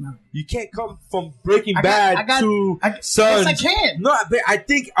 You can't come from Breaking Bad to Sons. Yes, I can. No, I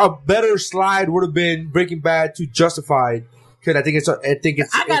think a better slide would have been Breaking Bad to Justified. Because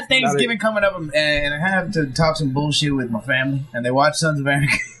I got Thanksgiving coming up, and I have to talk some bullshit with my family, and they watch Sons of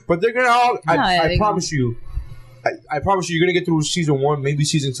Anarchy. But they're gonna all. I promise you. I promise you, you're gonna get through season 1, maybe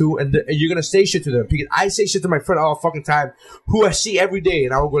season 2, and you're gonna say shit to them. Because I say shit to my friend all fucking time, who I see every day,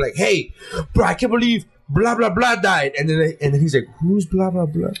 and I will go like, "Hey, bro, I can't believe blah blah blah died," and then he's like, "Who's blah blah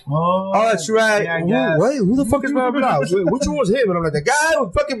blah?" Oh, that's right. Yeah, who the fuck is blah blah blah? Which one was him? And I'm like, the guy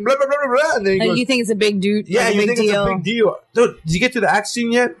who fucking blah blah blah blah. And then he goes, you think it's a big dude? Yeah, you think it's a big deal. Dude, did you get to the axe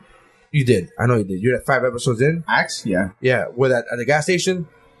scene yet? You did. I know you did. You're at 5 episodes in. Axe? Yeah. Yeah, with at the gas station.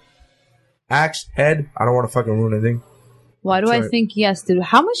 Axe head. I don't want to fucking ruin anything. Why do I think yes, dude?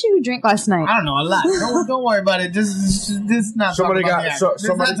 How much did you drink last night? I don't know, a lot. Don't worry about it. This not somebody got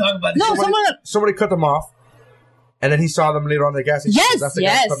somebody cut them off, and then he saw them later on the gas station.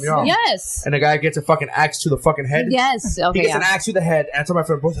 Yes. And the guy gets a fucking axe to the fucking head. Yes, okay. He gets an axe to the head, and I told my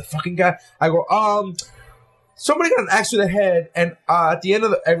friend, "Bro, the fucking guy." I go, somebody got an axe to the head, and at the end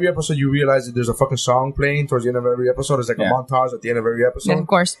of every episode, you realize that there's a fucking song playing towards the end of every episode. It's like a montage at the end of every episode. Yeah, of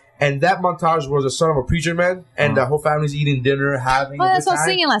course. And that montage was the son of a preacher man, and the whole family's eating dinner, having. Oh, that's what I was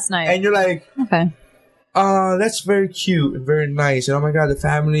singing last night. And you're like, okay, that's very cute and very nice. And oh my god, the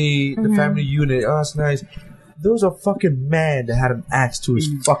family unit. Oh, that's nice. There was a fucking man that had an axe to his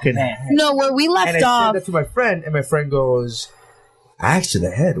fucking head. No, where we left and off. I said that to my friend, and my friend goes, axe to the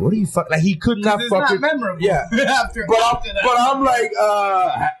head. What are you fuck? Like he could not fucking. Not memorable. Yeah. But I'm like,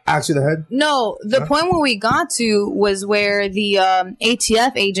 axe to the head. No, the point where we got to was where the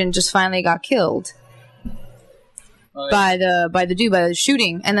ATF agent just finally got killed by the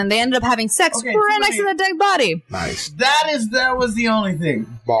shooting, and then they ended up having sex right next to the dead body. Nice. That was the only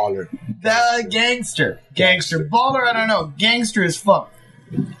thing. Baller. The gangster. Baller. I don't know. Gangster is fuck.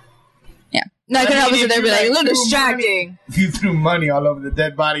 No, I couldn't help it. They'd be like, a little distracting. If you threw money all over the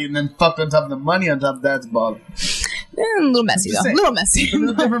dead body and then fucked on top of the money on top of that's baller. A little messy, though. A little messy. A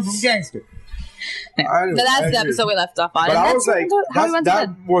little different from gangster. But that's the episode we left off on. But I was like,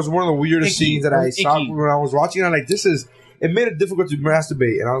 that was one of the weirdest scenes that I saw when I was watching. I'm like, this is it made it difficult to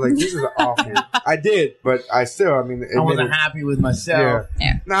masturbate, and I was like, "This is awful." I did, but I wasn't happy with myself.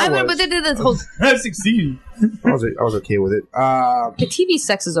 Yeah. I but they did this whole. I succeeded. I was okay with it. The TV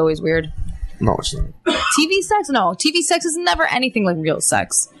sex is always weird. No, it's not. TV sex? No, TV sex is never anything like real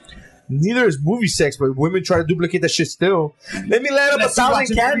sex. Neither is movie sex, but women try to duplicate that shit still. Let me light up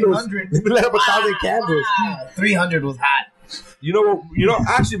 1,000 candles. Let me light up 1,000 candles. 300 was hot. You know,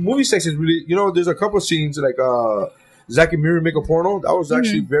 actually, movie sex is really, there's a couple scenes like Zack and Miri make a porno. That was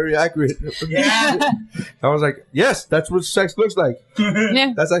actually very accurate. Yeah. I was like, yes, that's what sex looks like.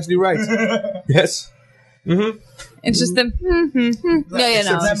 Yeah. That's actually right. Yes. Mm-hmm. It's just the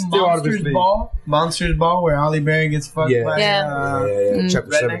Monsters Ball, where Holly Berry gets fucked by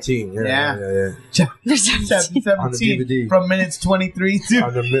Chapter 17. Yeah. Chapter 17 on the DVD from minutes 23 to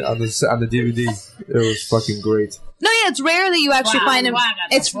on the DVD. It was fucking great. No, yeah, it's rare that you actually find him.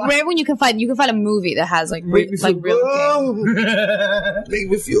 It's rare when you can find a movie that has like real. Make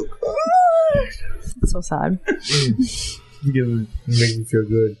me feel good. It's so sad. Make me feel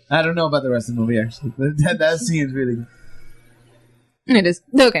good. I don't know about the rest of the movie, actually. That scene is really good. It is.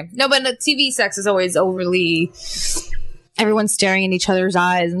 Okay. No, but the TV sex is always overly... Everyone's staring in each other's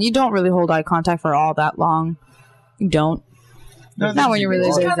eyes, and you don't really hold eye contact for all that long. You don't. No, not when you're really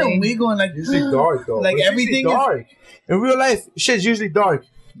busy. It's kind of wiggle and like... It's usually dark, though. Like everything dark. In real life, shit's usually dark.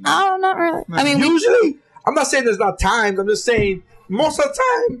 Oh, not really. I mean, usually... I'm not saying there's not times. I'm just saying... Most of the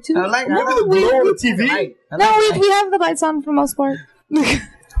time, remember the glow on the TV? No, we have the lights on for most part.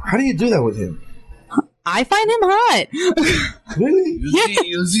 How do you do that with him? I find him hot. Really?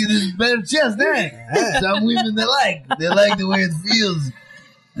 You see this bare chest there? Some women they like the way it feels,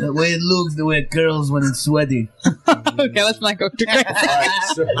 the way it looks, the way it curls when it's sweaty. Okay, let's not go too crazy.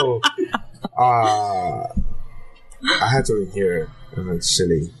 So, I had something here, and it's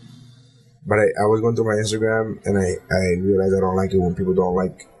silly. But I was going through my Instagram, and I realized I don't like it when people don't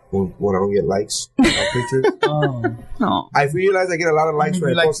like, when I don't get likes on pictures. No. I realized I get a lot of likes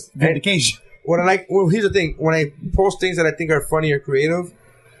when I post. Vindication. Here's the thing. When I post things that I think are funny or creative,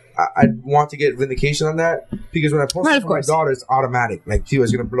 I want to get vindication on that. Because when I post it for my daughter, it's automatic. Like, she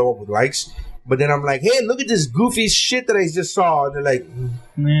was going to blow up with likes. But then I'm like, hey, look at this goofy shit that I just saw. And they're like,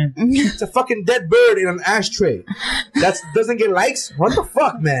 it's a fucking dead bird in an ashtray. That doesn't get likes? What the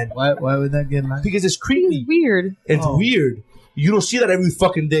fuck, man? Why would that get likes? Because it's creepy. It's weird. It's weird. You don't see that every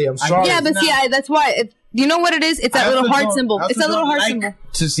fucking day. I'm sorry. Yeah, but that's why. You know what it is? It's that little heart symbol. It's that little heart symbol.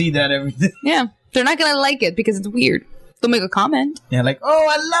 To see that every day. Yeah. They're not going to like it because it's weird. They'll make a comment. Yeah, like, oh,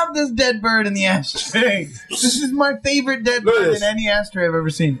 I love this dead bird in the ashtray. This is my favorite dead bird in any ashtray I've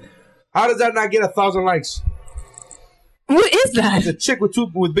ever seen. How does that not get 1,000 likes? What is that? It's a chick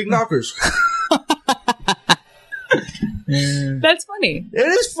with big knockers. That's funny. It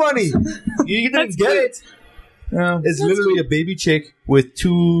is funny. You didn't get it. Yeah. It's literally a baby chick with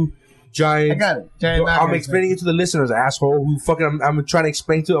two giant. I got it. Giant I'm explaining it to the listeners, asshole. Who fucking? I'm trying to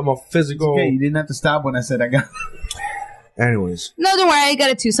explain to them a physical. Okay, you didn't have to stop when I said I got it. Anyways. No, don't worry. I got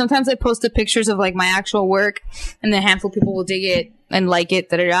it too. Sometimes I post the pictures of like my actual work, and then a handful of people will dig it and like it,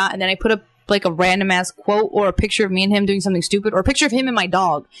 and then I put up like a random ass quote or a picture of me and him doing something stupid, or a picture of him and my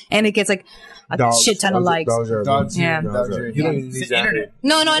dog, and it gets like a shit ton of likes. Dogs. You don't even need that.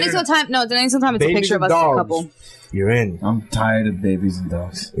 No, any sometime. No, any sometime it's a picture of us as a couple. You're in. I'm tired of babies and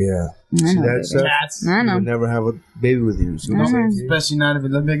dogs. Yeah. See that stuff? Cats. I know. You'll never have a baby with you. Especially not if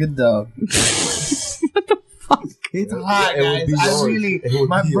it looks like a dog. What the fuck? It's hot, guys.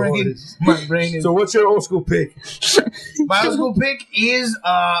 My brain is. So what's your old school pick? My old school pick is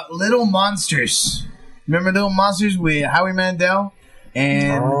Little Monsters. Remember Little Monsters with Howie Mandel?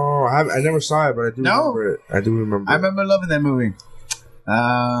 And I never saw it, but I do remember it. I do remember. I remember loving that movie.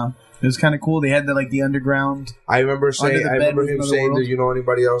 It was kind of cool. They had the underground. I remember him saying, "Do you know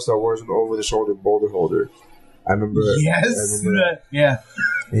anybody else that wears an over-the-shoulder boulder holder?" I remember. Yes. Yeah.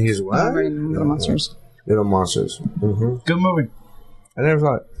 And he's what? Little Monsters. Little Monsters. Mm-hmm. Good movie. I never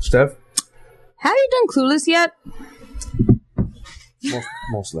saw it. Steph? Have you done Clueless yet?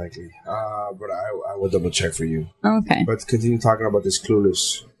 Most likely. But I will double check for you. Okay. But continue talking about this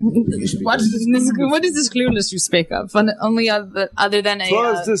Clueless. What is this Clueless you speak of? Only other than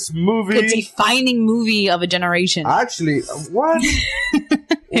this movie? A defining movie of a generation. Actually, what?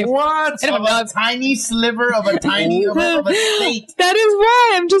 What? A tiny sliver of a tiny of a state. That is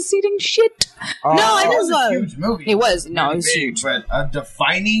why I'm just eating shit. No, it was a huge movie. It was. No, it was huge. But a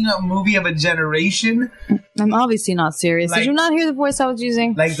defining movie of a generation. I'm obviously not serious. Did you not hear the voice I was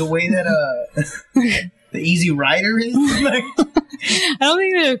using? Like the way that the Easy Rider is. Like, I don't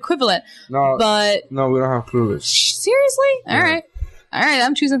think they're equivalent. No, but no, we don't have Clueless. Seriously? All right. all right,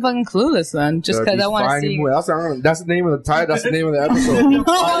 I'm choosing fucking Clueless then, just because I want to see. That's the name of the title. That's the name of the episode. No,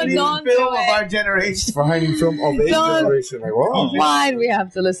 don't do film it. of our generation. Defining film of a generation. Like, whoa. Why do we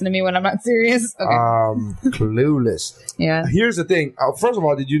have to listen to me when I'm not serious? Okay. Clueless. Yeah. Here's the thing. First of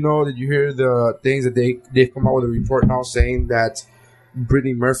all, did you hear the things that they've come out with a report now saying that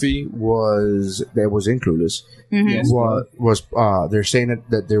Brittany Murphy was in Clueless. Mm-hmm. They're saying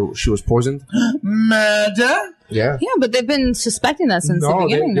that she was poisoned. Murder? Yeah. Yeah, but they've been suspecting that since the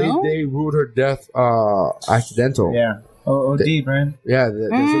beginning, they ruled her death accidental. Yeah. deep, right? Yeah,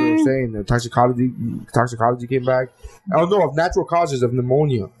 that's what they were saying. The toxicology came back. Oh no, of natural causes of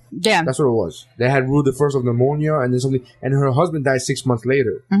pneumonia. Yeah, that's what it was. They had ruled it first of pneumonia, and then something. And her husband died 6 months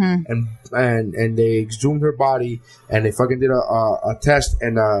later. Mm-hmm. And they exhumed her body, and they fucking did a test,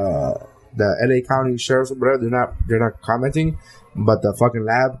 and the LA County Sheriff's whatever, they're not commenting. But the fucking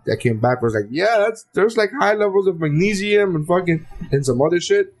lab that came back was like, yeah, there's like high levels of magnesium and some other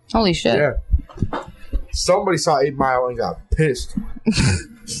shit. Holy shit. Yeah. Somebody saw 8 Mile and got pissed.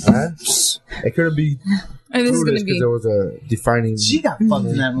 Huh? It couldn't be because there was a defining. She got fucked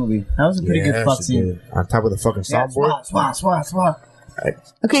in that movie. That was a pretty good fuck scene. On top of the fucking soundboard. Swat.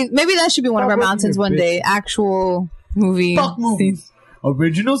 Okay, maybe that should be one of our mountains one day. Actual movie. Fuck movies.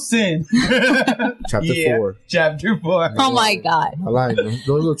 Original Sin. Chapter 4. Chapter 4. Oh my god. I lied.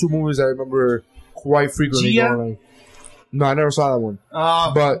 Those are 2 movies I remember quite frequently going like. No, I never saw that one.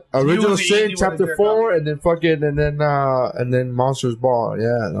 But Original Sin, Chapter 4, and then Monsters Ball.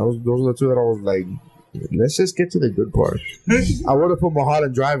 Yeah, those are the 2 that I was like, let's just get to the good part. I would have put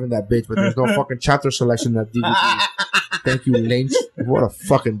Mulholland Drive in that bitch, but there's no fucking chapter selection in that DVD. Thank you, Lynch. What a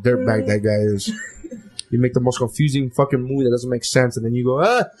fucking dirtbag that guy is. You make the most confusing fucking movie that doesn't make sense, and then you go,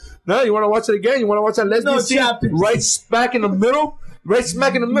 no, you want to watch it again? You want to watch that lesbian scene right smack in the middle? Right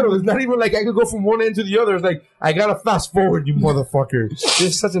smack in the middle. It's not even like I could go from one end to the other. It's like, I gotta fast forward, you motherfucker.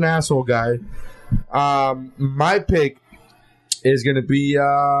 You're such an asshole guy. My pick is gonna be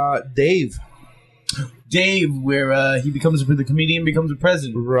Dave. Dave, where the comedian becomes a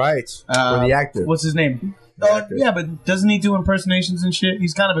president. Right. Or the actor. What's his name? Yeah, but doesn't he do impersonations and shit?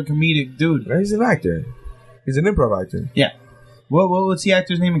 He's kind of a comedic dude. He's an actor. He's an improv actor. Yeah. What's the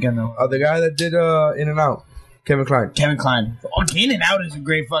actor's name again, though? The guy that did In and Out. Kevin Kline. Oh, In and Out is a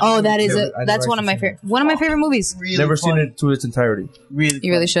great fucking movie. that is that's one of my favorite movies. Really never seen it to its entirety. Really,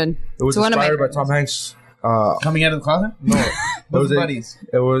 you really should. It was inspired by Tom Hanks. Coming out of the closet? No, buddies.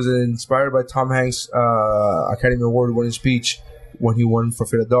 It was inspired by Tom Hanks' Academy Award winning speech when he won for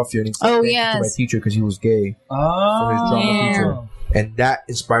Philadelphia, and he said, "Thank you to my teacher because he was gay." For his drama teacher, and that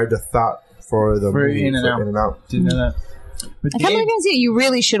inspired the thought for the movie In and Out. Didn't know that. But I can't believe you see it. You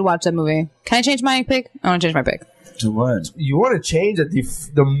really should watch that movie. Can I change my pick? I want to change my pick. To what? You want to change a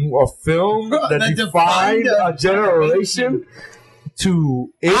film that defined a generation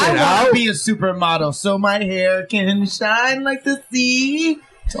to In and Out? I want to be a supermodel so my hair can shine like the sea.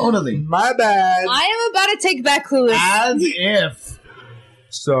 Totally. My bad. I am about to take back Clueless. As if.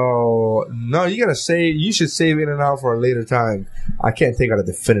 So, no, you should save In and Out for a later time. I can't take out a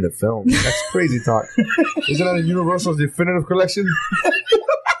definitive film. That's crazy talk. Isn't that a Universal's definitive collection?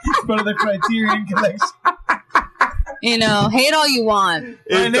 It's part of the Criterion collection. You know, hate all you want.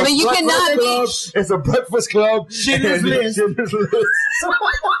 But you cannot be. It's a Breakfast Club. Schindler's List. And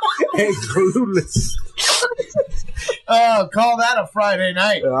Clueless. Oh, call that a Friday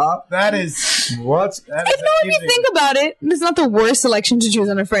night. That is what? If you think about it, it's not the worst selection to choose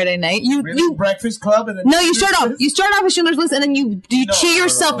on a Friday night. You Breakfast Club and then you start off with Schindler's List and then you cheer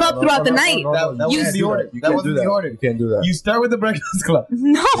yourself up throughout the night. That wasn't the order. That wasn't the order. You can't do that. You start with the Breakfast Club.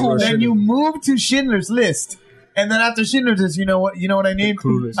 No. Then you move to Schindler's List. And then after Schindler's List, you know what I named?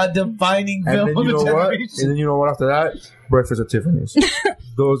 Clueless. A defining film of a generation. And then you know what after that? Breakfast at Tiffany's.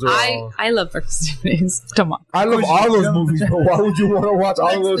 Those are I love Breakfast at Tiffany's. Come on. I love all those movies, but why would you want to watch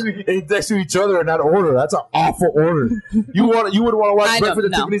all of those next to each other in that order? That's an awful order. You would want to watch Breakfast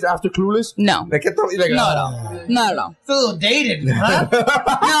at Tiffany's after Clueless? No. Not at all. Not at all. It's a little dated, huh? No,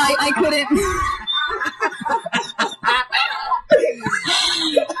 I couldn't.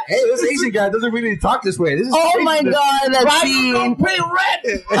 Hey, this Asian guy doesn't really talk this way. This is my god, that scene!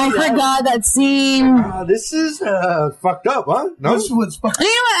 I forgot that scene. This is fucked up, huh? No, this was fucked up. You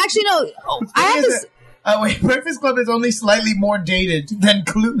know what? Actually, no. I have this. Wait, Breakfast Club is only slightly more dated than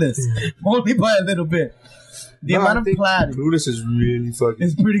Clueless, only by a little bit. The amount of plaid. Clueless is really fucking.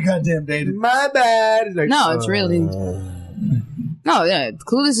 It's pretty goddamn dated. My bad. Like, no, it's really. No, yeah,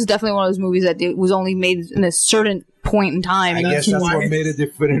 Clueless is definitely one of those movies that it was only made in a certain point in time. I guess that's what made it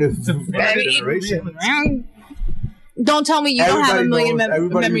definitive generation. Don't tell me you don't have a million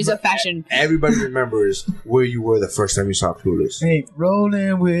memories of fashion. Everybody remembers where you were the first time you saw Clueless. Hey,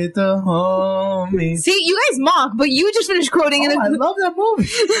 rolling with the homies. See, you guys mock, but you just finished quoting it. I love that movie.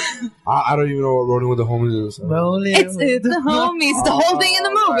 I don't even know what Rolling with the Homies is. It's the homies. It's the whole thing in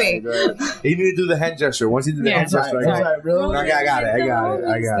the movie. He need to do the hand gesture. Once he did the hand gesture, I got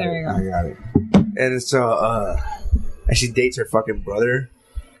it. And so, and she dates her fucking brother.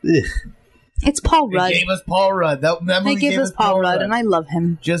 Ugh. It's Paul Rudd. They gave us Paul Rudd. That movie gave us Paul Rudd, and I love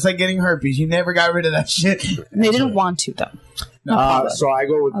him. Just like getting herpes. You never got rid of that shit. They didn't want to, though. So I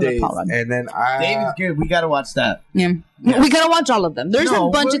go with Dave, and then Dave is good. We gotta watch that. Yeah. We gotta watch all of them. There's a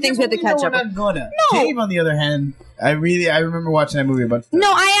bunch of things we have to catch up with. No. Dave, on the other hand, I remember watching that movie a bunch of times.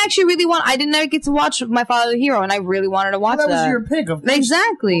 No, I actually really want. I didn't ever get to watch My Father the Hero, and I really wanted to watch that. That was your pick, of course.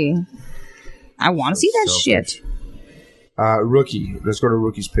 Exactly. I want to see that shit. Rookie. Let's go to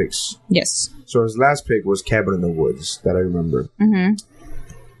Rookie's picks. Yes. So his last pick was Cabin in the Woods, that I remember. Mm-hmm.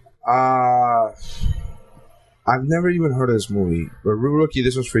 I've never even heard of this movie. But Rookie,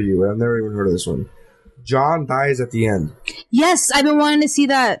 this was for you. I've never even heard of this one. John dies at the end. Yes, I've been wanting to see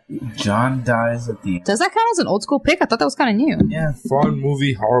that. John dies at the end. Does that count as an old school pick? I thought that was kind of new. Yeah. Fun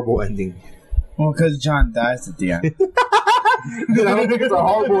movie, horrible ending. Well, because John dies at the end. I don't think it's a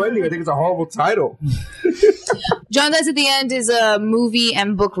horrible ending. I think it's a horrible title. John Dies at the End is a movie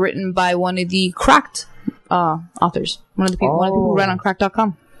and book written by one of the Cracked authors. One of the people who write on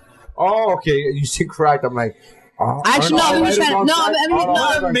Cracked.com. Oh, okay. You say Cracked. I'm like, actually,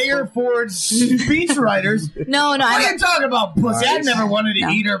 no. Mayor Ford's speechwriters. No. What are you talking about, pussy? I never wanted to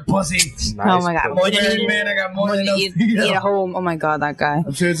eat her pussy. Nice. Oh my god. I got more than eat at home. Oh my god, that guy.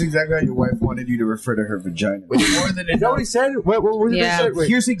 I'm sure it's exactly how your wife wanted you to refer to her vagina. More than is that what he said? What was he said?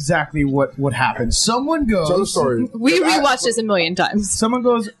 Here's exactly what happened. Someone goes. Tell the story. We rewatched this a million times. Someone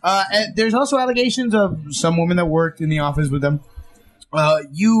goes. And there's also allegations of some woman that worked in the office with them.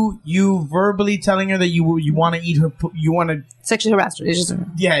 You verbally telling her that you want to eat her, you want to sexually harass her.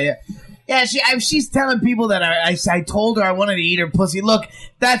 Yeah. She's telling people that I told her I wanted to eat her pussy. Look,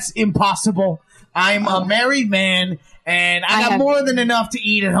 that's impossible. I'm a married man, and I got more than enough to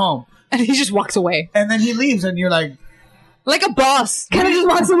eat at home. And he just walks away. And then he leaves, and you're like a boss. Kind of just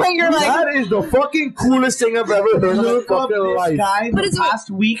walks away. You're like, that is the fucking coolest thing I've ever heard in my fucking life. Guy, the past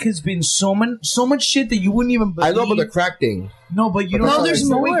week has been so much shit that you wouldn't even believe. I know about the crack thing. No, but you don't know. There's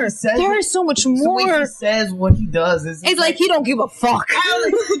more. There is so much more. The way he says what he does is it's like he don't give a fuck.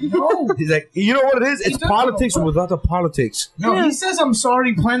 No, he's like, you know what it is? It's politics without the politics. No, he says I'm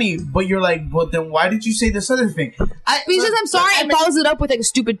sorry plenty, but you're like, but then why did you say this other thing? He says I'm sorry and follows it up with like a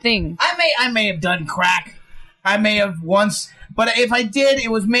stupid thing. I may have done crack. I may have once, but if I did, it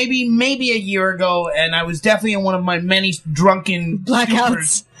was maybe a year ago, and I was definitely in one of my many drunken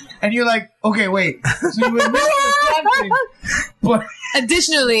blackouts. And you're like, okay, wait. So you admit the crack thing, but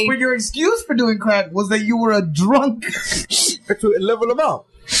additionally, but your excuse for doing crack was that you were a drunk. To level them out.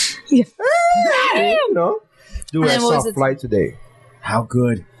 Yeah. You know? Dude, I saw Flight today. How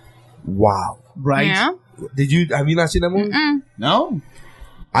good. Wow. Right? Yeah. Have you not seen that movie? Mm-mm. No.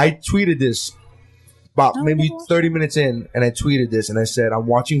 I tweeted this about maybe 30 minutes in, and I tweeted this, and I said, I'm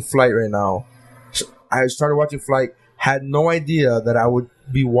watching Flight right now. So I started watching Flight, had no idea that I would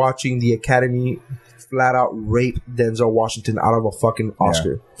be watching the Academy flat out rape Denzel Washington out of a fucking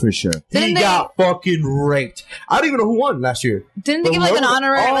Oscar. Yeah, for sure. He got fucking raped. I don't even know who won last year. Didn't they give like an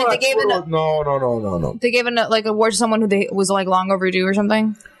honor? Like they gave it. No. They gave it like award to someone who was like long overdue or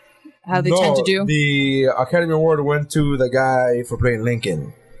something. How they tend to do. The Academy Award went to the guy for playing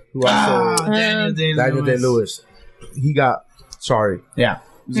Lincoln. Who also Daniel Day-Lewis. He got sorry. Yeah.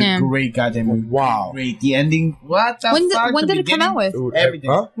 It was a great goddamn movie. Wow. Great. The ending. What the fuck? When did it come out with? Everything.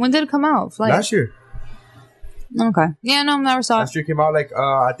 Huh? When did it come out? Like, last year. Okay. Yeah, no, never saw it. Last year came out like,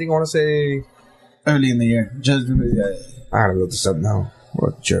 I think I want to say early in the year. Just I gotta look this up now.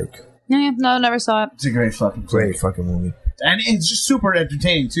 What a jerk. Yeah, no, never saw it. It's a great fucking movie. And it's just super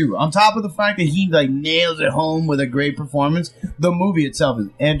entertaining too. On top of the fact that he like nails it home with a great performance, the movie itself is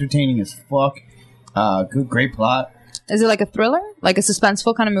entertaining as fuck. Great plot. Is it like a thriller? Like a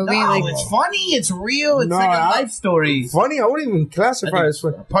suspenseful kind of movie? No, like, it's funny. It's real. It's like a life story. Funny? I wouldn't even classify it as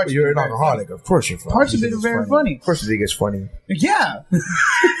funny. You're an alcoholic. Of course you're funny. Parts of it are very funny. Of course you think it's funny. Yeah.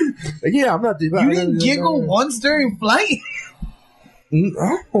 Yeah, I'm not... You didn't giggle once during Flight?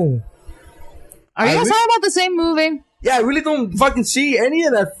 No. Are you guys talking about the same movie? Yeah, I really don't fucking see any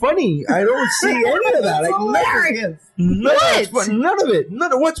of that funny. I don't see any of that. Like, hilarious. None of it.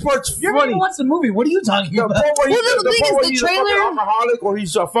 None of what's part's You're funny. You're watch the movie. What are you talking about? The trailer, alcoholic, or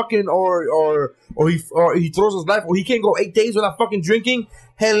he's a fucking, or he throws his life, or he can't go 8 days without fucking drinking.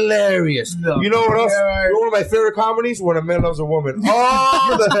 hilarious. No. You know what else? One of my favorite comedies, When a Man Loves a Woman.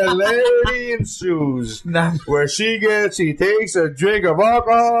 Oh, the hilarity ensues. Where she takes a drink of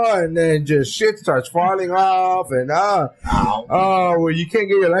alcohol and then just shit starts falling off and where you can't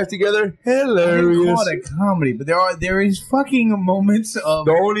get your life together. Hilarious. I call it a comedy, but there is fucking moments of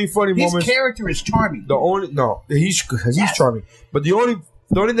the only funny moments. His character is charming. He's charming. But the only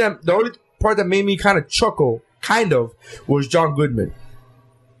part that made me kind of chuckle, was John Goodman.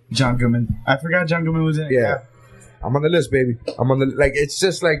 John Goodman. I forgot John Goodman was in it. Yeah. I'm on the list, baby. It's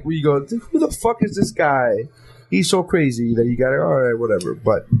just like we go, who the fuck is this guy? He's so crazy that you got it. All right, whatever.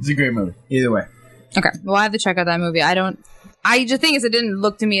 But it's a great movie. Either way. Okay. Well, I have to check out that movie. I just think it didn't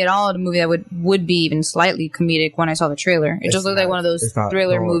look to me at all a movie that would be even slightly comedic when I saw the trailer. It just looked like one of those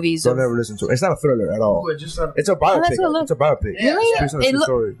thriller movies. Don't ever listen to it. It's not a thriller at all. It's a biopic. It's a biopic. Yeah, it's based on a true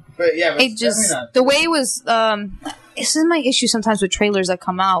story. But yeah, it just the way it was. This is my issue sometimes with trailers that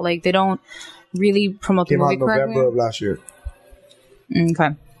come out. Like they don't really promote the movie correctly. November of last year. Okay.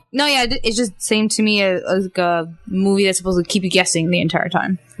 No, yeah, it just seemed to me like a movie that's supposed to keep you guessing the entire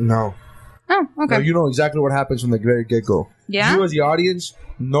time. No. Oh, okay. No, you know exactly what happens from the very get-go. Yeah? You as the audience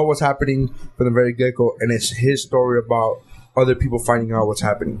know what's happening from the very get-go, and it's his story about other people finding out what's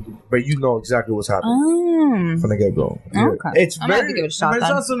happening. But you know exactly what's happening from the get-go. Okay. It's I'm going to give it a shot. But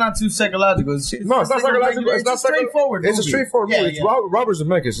it's also not too psychological. It's not psychological. It's not straightforward. It's a straightforward movie. It's Robert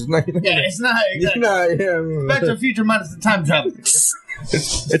Zemeckis. It's not. Yeah, it's not. Exactly. Back to the Future minus the time travel. It's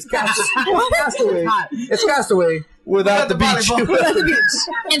Castaway. It's Castaway without the beach.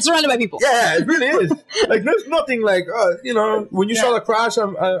 And surrounded by people. Yeah, it really is. Like there's nothing like when you saw the crash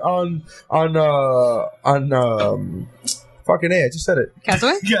on fucking A, I just said it.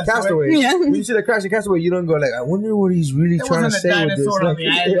 Castaway? Castaway. Yeah. When you see the crash in Castaway, you don't go like, I wonder what he's really trying to say with this.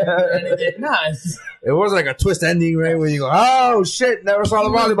 It was like a twist ending, right? Where you go, oh shit, never saw the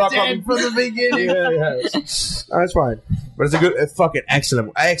volleyball coming from the beginning. Yeah. That's fine. But it's a fucking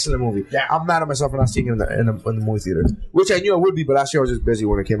excellent movie. Yeah. I'm mad at myself for not seeing it in the movie theater. Which I knew I would be, but last year I was just busy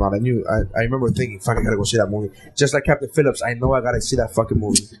when it came out. I remember thinking, fuck, I gotta go see that movie. Just like Captain Phillips, I know I gotta see that fucking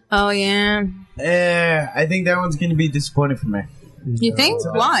movie. Oh, yeah. I think that one's gonna be disappointing for me. You think?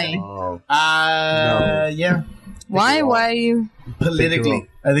 Why? No. Yeah. Why? Why are you? Politically.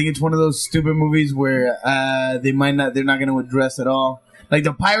 I think it's one of those stupid movies where they're not going to address it all. Like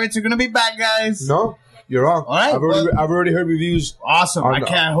the pirates are going to be bad guys. No, you're wrong. All right, I've already heard reviews. Awesome.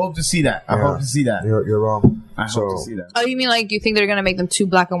 I hope to see that. I hope to see that. You're wrong. I hope to see that. Oh, you mean like you think they're going to make them too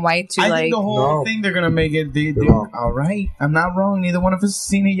black and white? I think the whole thing they're going to make it. All right. I'm not wrong. Neither one of us has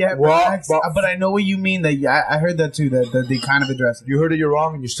seen it yet. But I know what you mean. That I heard that too. That they kind of address it. You heard it. You're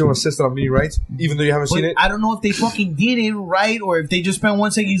wrong, and you still insist on meeting rights, even though you haven't seen it. I don't know if they fucking did it right, or if they just spent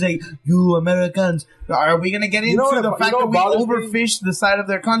 1 second. He's like, "You Americans, are we going to get into the fact that we overfished the side of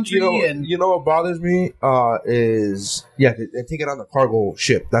their country?" You know what bothers me is they take it on the cargo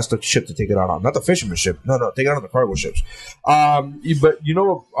ship. That's the ship to take it out on, not the fisherman ship. No, take it on the cargo ships. But you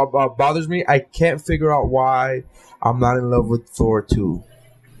know what bothers me? I can't figure out why I'm not in love with Thor 2.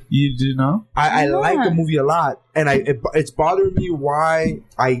 You do know? I like the movie a lot, and it's bothering me why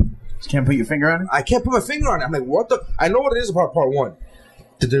I can't put your finger on it. I can't put my finger on it. I'm like, what the? I know what it is about part 1.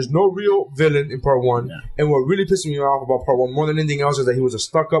 That there's no real villain in part 1, and what really pisses me off about part 1 more than anything else is that he was a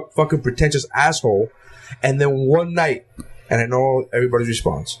stuck-up, fucking pretentious asshole. And then one night, and I know everybody's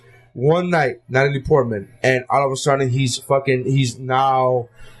response. One night, Natalie Portman, and all of a sudden he's now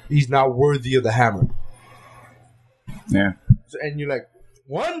worthy of the hammer. Yeah. And you're like,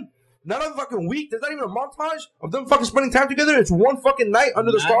 one? Not a fucking week. There's not even a montage of them fucking spending time together. It's one fucking night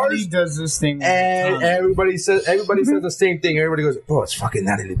under the stars. He does this thing, and everybody says the same thing. Everybody goes, "Oh, it's fucking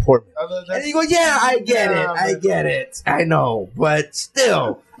Natalie Portman." And you go, "Yeah, I get it. I know, but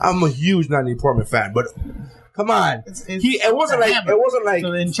still, I'm a huge Natalie Portman fan." But come on, it wasn't like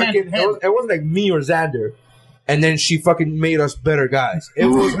me or Xander. And then she fucking made us better guys. It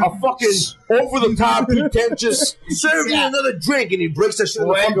was a fucking over-the-top, pretentious, serve me another drink, and he breaks that shit on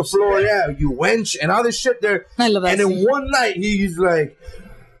the fucking floor. Yeah, you wench, and all this shit there. I love that. And then one night, he's like,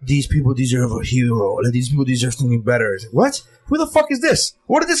 these people deserve a hero. These people deserve something better. What? Who the fuck is this?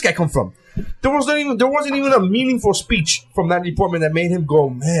 Where did this guy come from? There wasn't even a meaningful speech from Natalie Portman that made him go,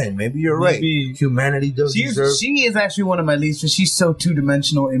 man, maybe you're right. Humanity does deserve. She is actually one of my least, but she's so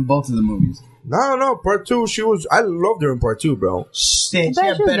two-dimensional in both of the movies. No, part 2, I loved her in part 2, bro. Shit, she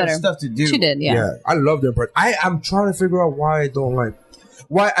had better stuff to do. She did, yeah. I loved her in part 2. I'm trying to figure out why I don't like.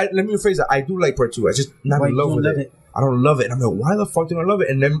 Let me rephrase that. I do like part 2. I just not in love with it. I don't love it. And I'm like, why the fuck do I love it?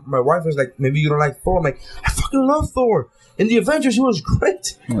 And then my wife was like, maybe you don't like Thor. I'm like, I fucking love Thor. In the Avengers, he was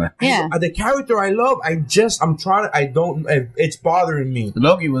great. Yeah. The character I love, it's bothering me.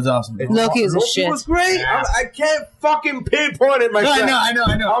 Loki was awesome. Loki was a shit. Loki was great. Yeah. I can't fucking pinpoint it myself. I know.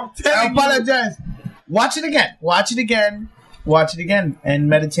 I'm telling I apologize. Watch it again, and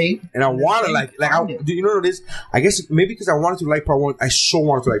meditate. And I want to do you know what it is? I guess maybe because I wanted to like part one, I so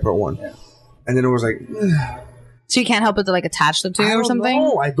wanted to like part one. Yeah. And then it was like... So you can't help but to like attach the two or something?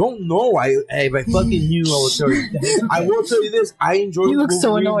 No, I don't know. If I fucking knew, I would tell you. I will tell you this. I enjoyed You look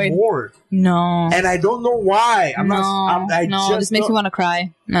so annoyed. more. No. And I don't know why. This makes me want to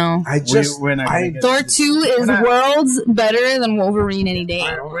cry. No. Thor 2 is worlds better than Wolverine any day.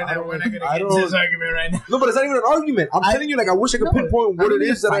 We're not going to get into this argument right now. No, but it's not even an argument. I'm telling you, like, I wish I could pinpoint what it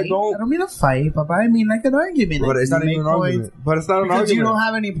is that I don't. I don't mean a fight, Papa. I mean like an argument. But it's not even an argument. But it's not an argument. Because you don't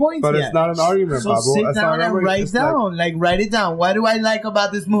have any points But yet. it's not an argument, So Pablo. sit down and write down. Write it down. What do I like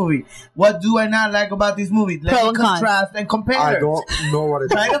about this movie? What do I not like about this movie? Let me contrast and compare. I don't know what it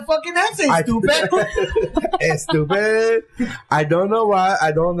is. Write a fucking essay, stupid. It's stupid. I don't know why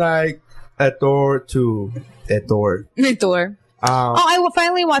I don't like Thor 2. Thor. I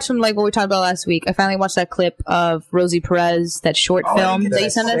finally watched some, like what we talked about last week. I finally watched that clip of Rosie Perez, that short film that you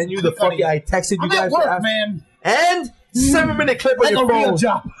sent us. And you the fucking, I texted you guys. Work, man. And 7-minute clip on your phone. Real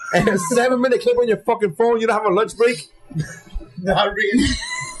job. And a 7-minute clip on your fucking phone. You don't have a lunch break? Not really.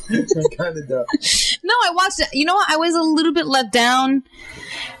 Kind of dumb. No, I watched it. You know what? I was a little bit let down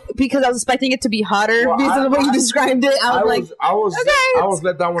because I was expecting it to be hotter because of the way you described it. I was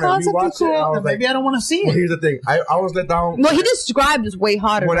let down when I rewatched it. I was maybe I don't want to see it. Well, here's the thing. I was let down. Well, he described it way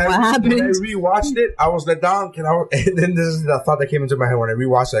hotter than what happened. When I rewatched it, I was let down. And then this is the thought that came into my head when I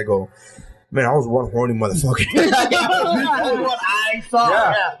rewatched it. I go, man, I was one horny motherfucker. That's what I thought.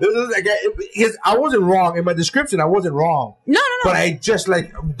 Yeah. This is like, because I wasn't wrong in my description. I wasn't wrong. No. But I just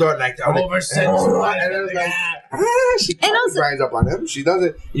like oversensitive. And it was like, she grinds up on him. She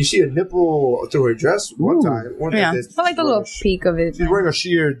doesn't. You see a nipple through her dress one time. Yeah, I like the little peek of it. She's wearing a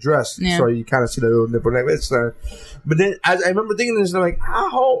sheer dress, so you kind of see the little nipple. Like it's. But then I remember thinking this, and I'm like,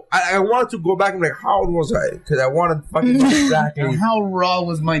 how? I wanted to go back and be like, how old was I? Because I wanted fucking exactly. How raw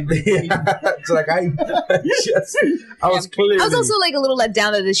was my dick? It's like I was clearly. I was also like a little let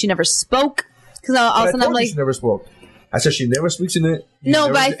down that she never spoke because all of a sudden I'm like, she never spoke. I said she never speaks in it.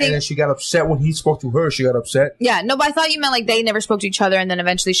 But I think... And then she got upset when he spoke to her. She got upset. Yeah, no, but I thought you meant like they never spoke to each other and then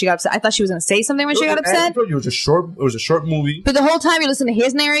eventually she got upset. I thought she was going to say something when she got upset. It was a short movie. But the whole time you're listening to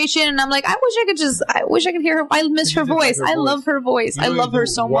his narration and I'm like, I wish I could hear her. I miss her voice. I love her voice. I love her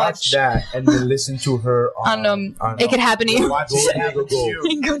so much. Watch that and then listen to her on It Could Happen to You. Watch it.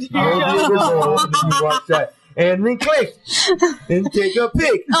 Watch that. And then click. And take a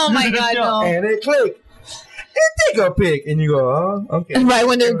pic. Oh my God, no. And then click. And take a pic, and you go, oh, okay. And right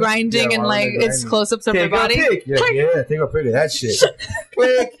when they're grinding and like it's close-ups of their body. Take a pic of that shit.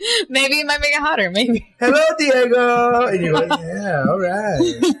 Click. Maybe it might make it hotter. Maybe. Hello, Diego. And you're like, yeah, all right.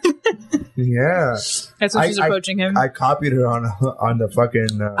 Yeah. That's when she's approaching him. I copied her on the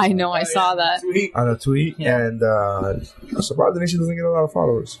fucking. I know, I saw that on a tweet, and I'm surprised that she doesn't get a lot of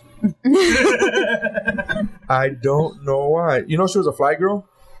followers. I don't know why. You know, she was a fly girl.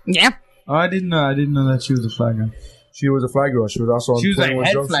 Yeah. Oh, I didn't know that she was a fly girl. She was a fly girl. She was also on 21 a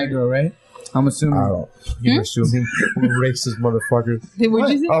head fly girl, right? I'm assuming. I don't. You're assuming. Racist motherfucker.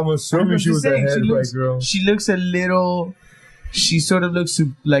 What'd you say? I'm assuming she was a head fly girl. She looks a little. She sort of looks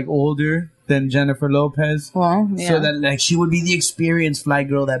like older than Jennifer Lopez. Well, yeah. So that like she would be the experienced fly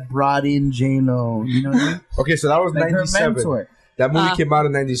girl that brought in J-Lo. You know what I mean? Okay, so that was like 97. That movie came out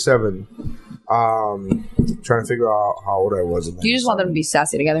in 97. Trying to figure out how old I was. You just want them to be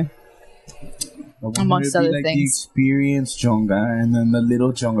sassy together. Amongst other like things. The experienced Jonga and then the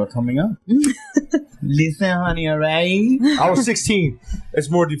little Jonga coming up. Listen, honey, all right? I was 16. It's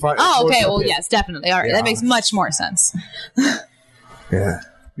more defined. Oh, okay. Well, yes, definitely. All right. Yeah. That makes much more sense. Yeah.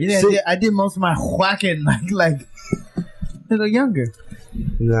 I did most of my whacking like a little younger.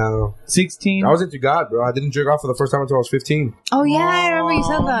 No. 16? I was into God, bro. I didn't jerk off for the first time until I was 15. Oh, yeah. I remember you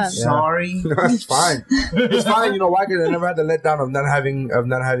said that. Sorry. It's fine. It's fine. You know why? Because I never had the letdown of not having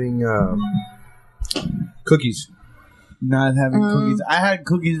cookies. Not having cookies. I had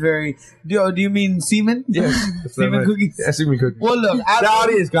cookies very... Do you mean semen? Yes. Semen cookies? Yeah, semen cookies. Well, look. The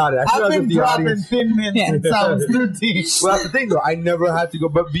audience got it. I've been dropping Thin Mints since I was 13. Well, that's the thing, though. I never had to go...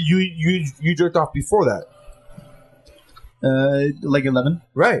 But you jerked off before that. Like 11.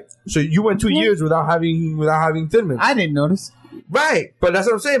 Right. So you went 2 years without having Thin Mints. I didn't notice. Right. But that's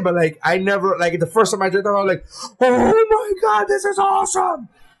what I'm saying. But like, I never... Like, the first time I jerked off, I was like, oh my God, this is awesome.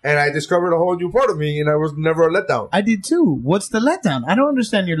 and I discovered a whole new part of me, and I was never a letdown. I did too. What's the letdown? I don't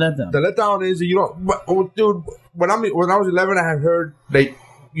understand your letdown. The letdown is you don't, dude. When I was 11, I had heard like,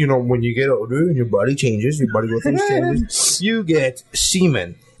 you know, when you get older and your body changes, your body goes through changes, you get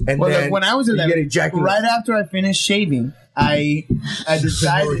semen, and then like when I was 11, you get ejaculate. Right after I finished shaving, I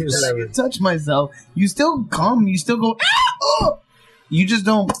decided that I could touch myself. You still come, you still go. Oh! You just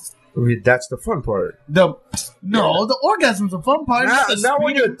don't. That's the fun part. The orgasm's the fun part. Now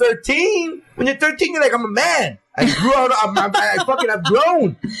when you're 13, you're like, I'm a man. I grew out. I've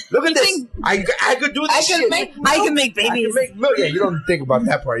grown. Look at this. I could do this shit. I can make babies. I can make milk. Yeah, you don't think about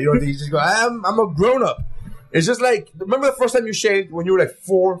that part. You don't think. You just go, I'm a grown up. It's just like, remember the first time you shaved when you were like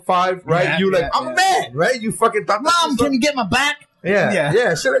 4, 5, right? Yeah, you were like, I'm a man, right? You fucking thought, Mom, can you get my back?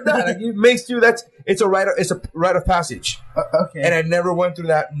 Yeah, shit like that. Like, it makes you. It's a rite of passage. Okay. And I never went through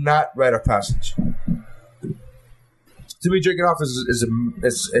that not rite of passage. To me, jerking off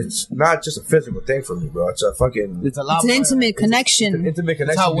it's not just a physical thing for me, bro. It's a fucking. It's an intimate connection. It's an intimate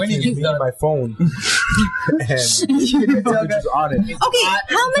connection how Winnie between me and my phone. And just on it. Okay,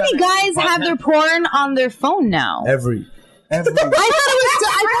 how many guys have their porn on their phone now? Every. I thought it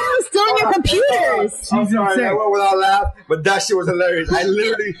was still on your computers. I'm sorry, I went without laugh, but that shit was hilarious.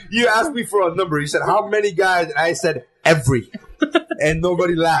 You asked me for a number. You said, how many guys? And I said, every. And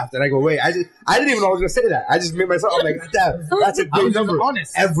nobody laughed. And I go, wait, I didn't even know I was going to say that. I just made myself, I'm like, that's a good number.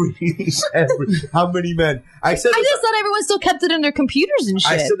 Honest. Every. How many men? I just thought everyone still kept it in their computers and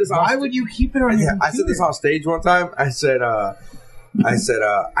shit. I said this Why would you keep it on your computer? I said this on stage one time. I said,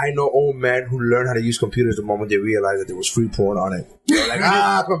 I know old men who learned how to use computers the moment they realized that there was free porn on it. They're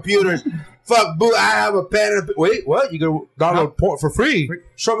like, computers. Fuck, boo, I have a pen and wait, what? You can download porn for free?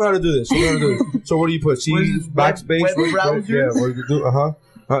 Show me how to do this. So what do you put? C, backspace? Web browser? Yeah, what do you do?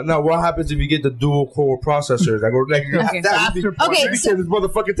 Now, what happens if you get the dual core processors? I go, like, this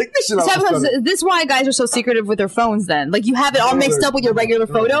motherfucking technician. This is why guys are so secretive with their phones then. Like, you have it all mixed up with your regular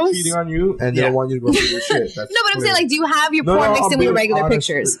photos? Cheating on you, and they don't want you to go through your shit. No, but I'm saying, like, do you have your porn mixed in with your regular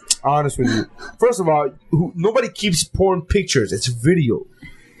pictures? Honest with you. First of all, nobody keeps porn pictures. It's video.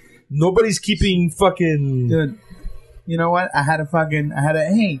 Nobody's keeping fucking... Dude, you know what?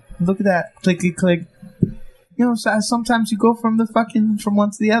 Hey, look at that. Clicky click. You know, sometimes you go from one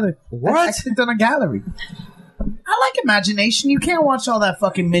to the other. What? I clicked on a gallery. I like imagination. You can't watch all that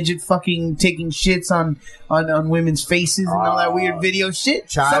fucking midget fucking taking shits on women's faces and all that weird video shit.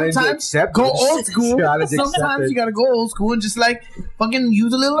 Sometimes go old school. Sometimes you gotta go old school and just like fucking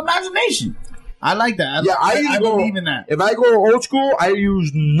use a little imagination. I like that. I believe in that. If I go old school, I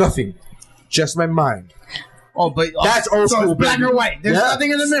use nothing. Just my mind. Oh, but that's old school, black or white. There's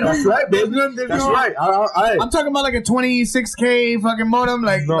nothing in the middle. That's right, baby. That's right. I'm talking about like a 26K fucking modem,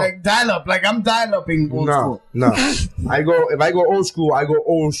 like dial up. Like I'm dial upping old school. No. If I go old school, I go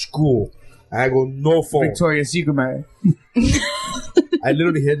old school. I go no phone. Victoria's Secret, man. I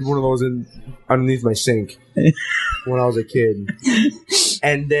literally hid one of those underneath my sink when I was a kid.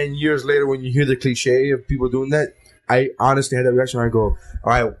 And then years later, when you hear the cliche of people doing that, I honestly had that reaction where I go,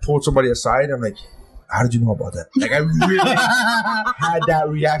 I pulled somebody aside. I'm like, how did you know about that? Like, I really had that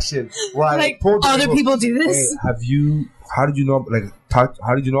reaction where I like pulled other people do this. Hey, how did you know? Like,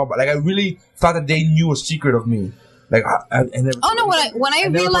 how did you know about? Like, I really thought that they knew a secret of me. Like, I never. Oh no! When I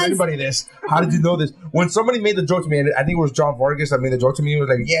realized told anybody this, how did you know this? When somebody made the joke to me, and I think it was John Vargas that made the joke to me. He was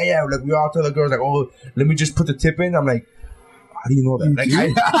like, "Yeah." Like, we all tell the girls, like, "Oh, let me just put the tip in." I'm like, how do you know that?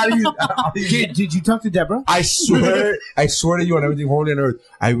 Like, did you talk to Deborah? I swear to you on everything holy on earth,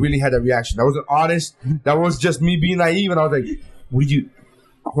 I really had that reaction. That wasn't honest. That was just me being naive, and I was like, "What did you?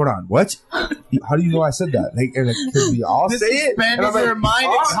 Hold on, what? How do you know I said that?" Like, and could we all say it? And I'm like, your mind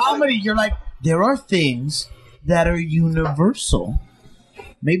in comedy. You're like, there are things that are universal.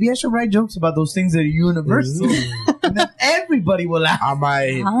 Maybe I should write jokes about those things that are universal, and then everybody will laugh. Am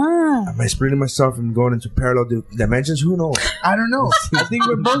I splitting myself and going into parallel dimensions? Who knows? I don't know. I think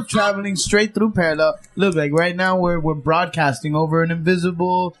we're both traveling straight through parallel. Look, like right now we're broadcasting over an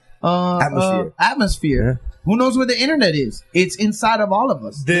invisible atmosphere. Yeah. Who knows where the internet is? It's inside of all of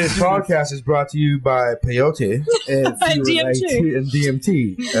us. This podcast is brought to you by Peyote and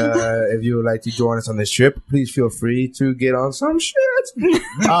DMT. If you would like to join us on this trip, please feel free to get on some shit.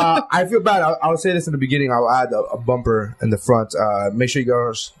 I feel bad. I'll say this in the beginning. I'll add a bumper in the front. Make sure you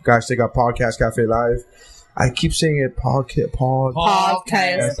guys check out Podcast Cafe Live. I keep saying it podcast.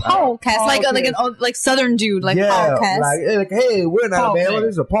 Like Southern dude, like podcast. Like, hey, we're in Alabama. This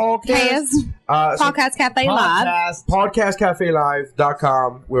is a podcast. Podcast Cafe Live.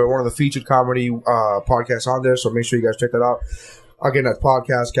 PodcastCafeLive.com. We're one of the featured comedy podcasts on there, so make sure you guys check that out. Again, that's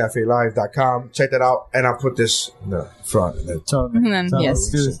podcastcafelive.com. Check that out. And I'll put this in the front. And then yes.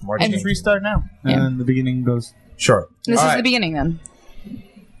 Do this. And just restart now. And then the beginning goes. Sure. This is the beginning then.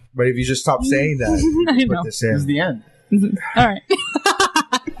 But if you just stop saying that, I know. this in. This is the end. All right.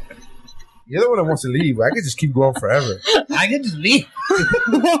 You're the one that wants to leave. I could just keep going forever. I could just leave.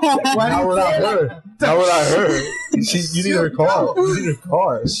 Not without her. Not without her. You need her car. You need her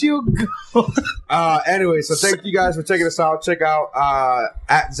car. She'll go. Anyway, so thank you guys for checking us out. Check out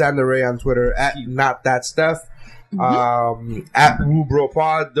at Xander Ray on Twitter, at Not That Steph, at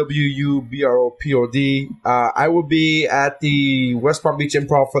WuBroPod, WuBroPod. I will be at the West Palm Beach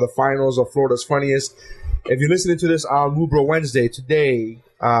Improv for the finals of Florida's Funniest. If you're listening to this on WuBro Wednesday, today,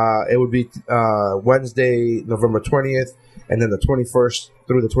 it would be Wednesday, November 20th, and then the 21st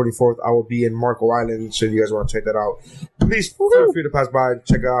through the 24th, I will be in Marco Island. So if you guys want to check that out, please feel free to pass by and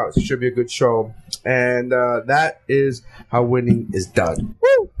check it out. It should be a good show. And that is how winning is done.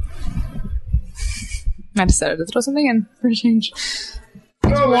 Woo! I decided to throw something in for a change. It's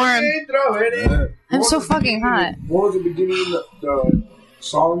warm. I'm so fucking hot. What was the beginning of the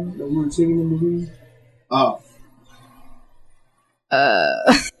song that we were singing in the beginning? Oh.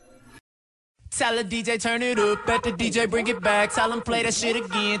 Tell the DJ turn it up, let the DJ bring it back. Tell him play that shit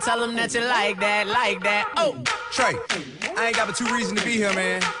again, tell him that you like that, like that. Oh, Trey, I ain't got but 2 reasons to be here,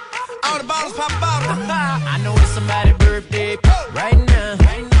 man. All the bottles pop a bottle. I know it's somebody's birthday right now,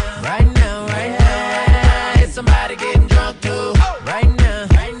 right now, right now, right now. It's somebody getting drunk too right now,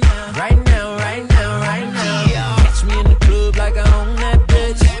 right now, right now, right now, right now. Catch me in the club like I own that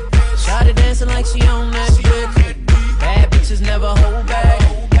bitch. Shawty dancing like she own that bitch. Bad bitches never hold back.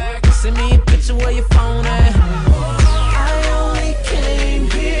 Send me a picture where your phone at. I only came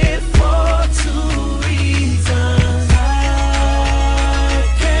here for 2 reasons. I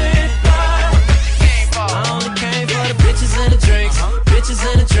can't lie. I only came for the bitches and the drinks. Bitches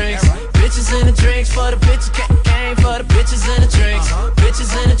and the drinks. Bitches and the drinks for the bitches. Came for the bitches and the drinks.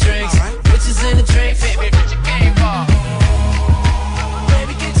 Bitches and the drinks. Bitches and the drinks. Baby, bitch, you came for.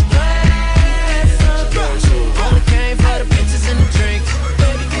 Baby, get your glass up. Only came for the bitches and the drinks.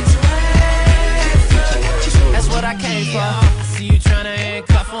 What I came for. I see you tryna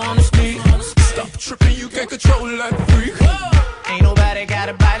handcuff on the street. Stop tripping, you can't control it like a freak. Ain't nobody got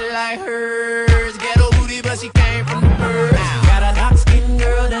a body like hers. Ghetto booty, but she came from the birds. Got a dark skinned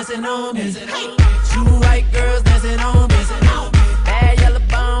girl dancing on me. 2 white girls dancing on me. Bad yellow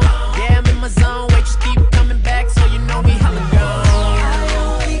bone, yeah, I'm in my zone. Waitress keep coming back, so you know we holla gone. I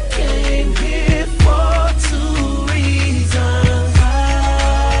only came here for 2 reasons.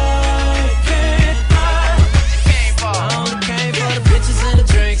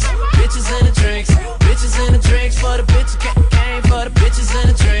 For the bitches, came for the bitches and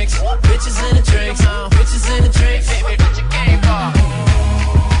the drinks. Bitches and the drinks, bitches and the drinks. Baby, bitch, you came for.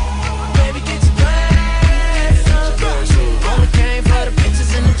 Baby, get your glass up. Only came for the bitches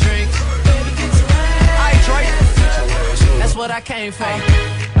and the drinks. Baby, get your glass up. That's what I came for.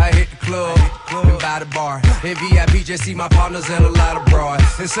 I hit the club and by the bar. In VIP, just see my partners and a lot of broad.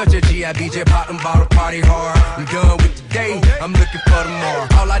 It's such a GIBJ, pop them bottle party hard. I'm done with the day, I'm looking for tomorrow.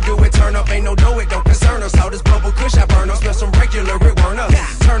 All I do is turn up, ain't no dough, it don't concern us. All this bubble kush I burn up, smell some regular, it weren't us.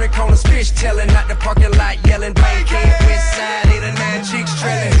 Turning corners, fish telling, out the parking lot yelling. Bang, west side, 8 or 9 chicks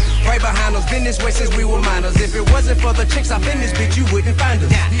trailing. Right behind us, been this way since we were minors. If it wasn't for the chicks up in this bitch, you wouldn't find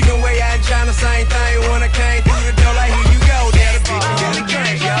us. Even way out in China, same thing. When I came through the door, like, here you go, there the bitch and the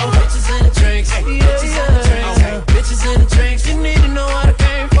drink, yo. Bitches and the drinks, bitches and the drinks, bitches and the drinks. You need to know what I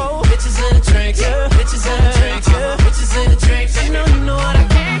came for. Bitches and the drinks, bitches and the drinks, bitches and the drinks. You know what I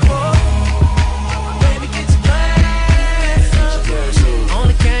came for. Baby, get your glass up.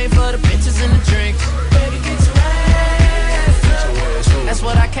 Only came for the bitches and the drinks. Baby, get your ass up. That's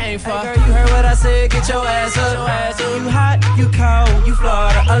what I came for. Hey girl, you heard what I said. Get your ass up. You hot, you cold, you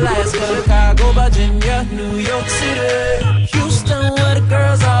Florida, Alaska, Chicago, Virginia, New York City, Houston, where the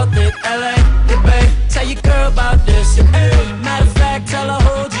girls all thick, LA, the Bay. Tell your girl about this. Matter of fact, tell her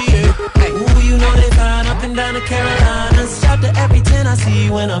whole GA. Hey, ooh, you know they fine up and down the Carolinas. Shout to every 10 I see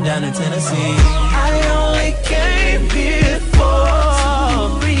when I'm down in Tennessee. I only came here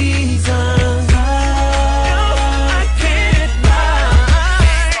for reasons. I can't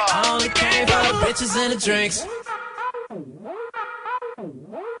lie. I only came for the bitches and the drinks.